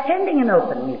alcoholism by attending an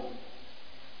open meeting.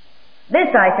 This,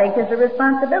 I think, is a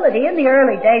responsibility. In the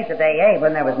early days of AA,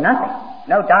 when there was nothing,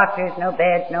 no doctors, no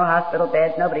beds, no hospital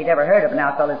beds, nobody had ever heard of an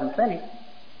alcoholism clinic,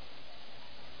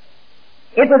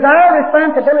 it was our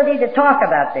responsibility to talk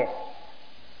about this,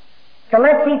 to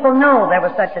let people know there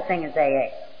was such a thing as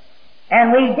AA.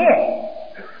 And we did.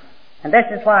 And this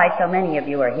is why so many of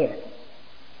you are here.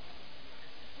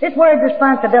 This word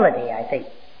responsibility, I think,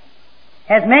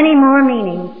 has many more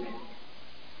meanings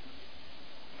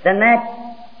than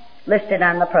that listed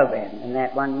on the program, in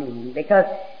that one meaning. Because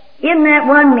in that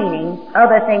one meaning,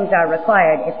 other things are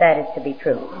required if that is to be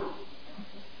true.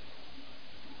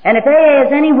 And if AA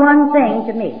is any one thing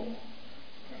to me,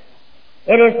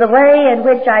 it is the way in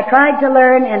which I tried to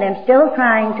learn and am still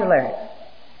trying to learn,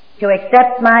 to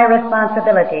accept my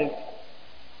responsibilities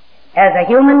as a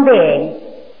human being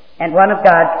and one of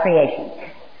God's creation.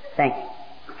 Thank you.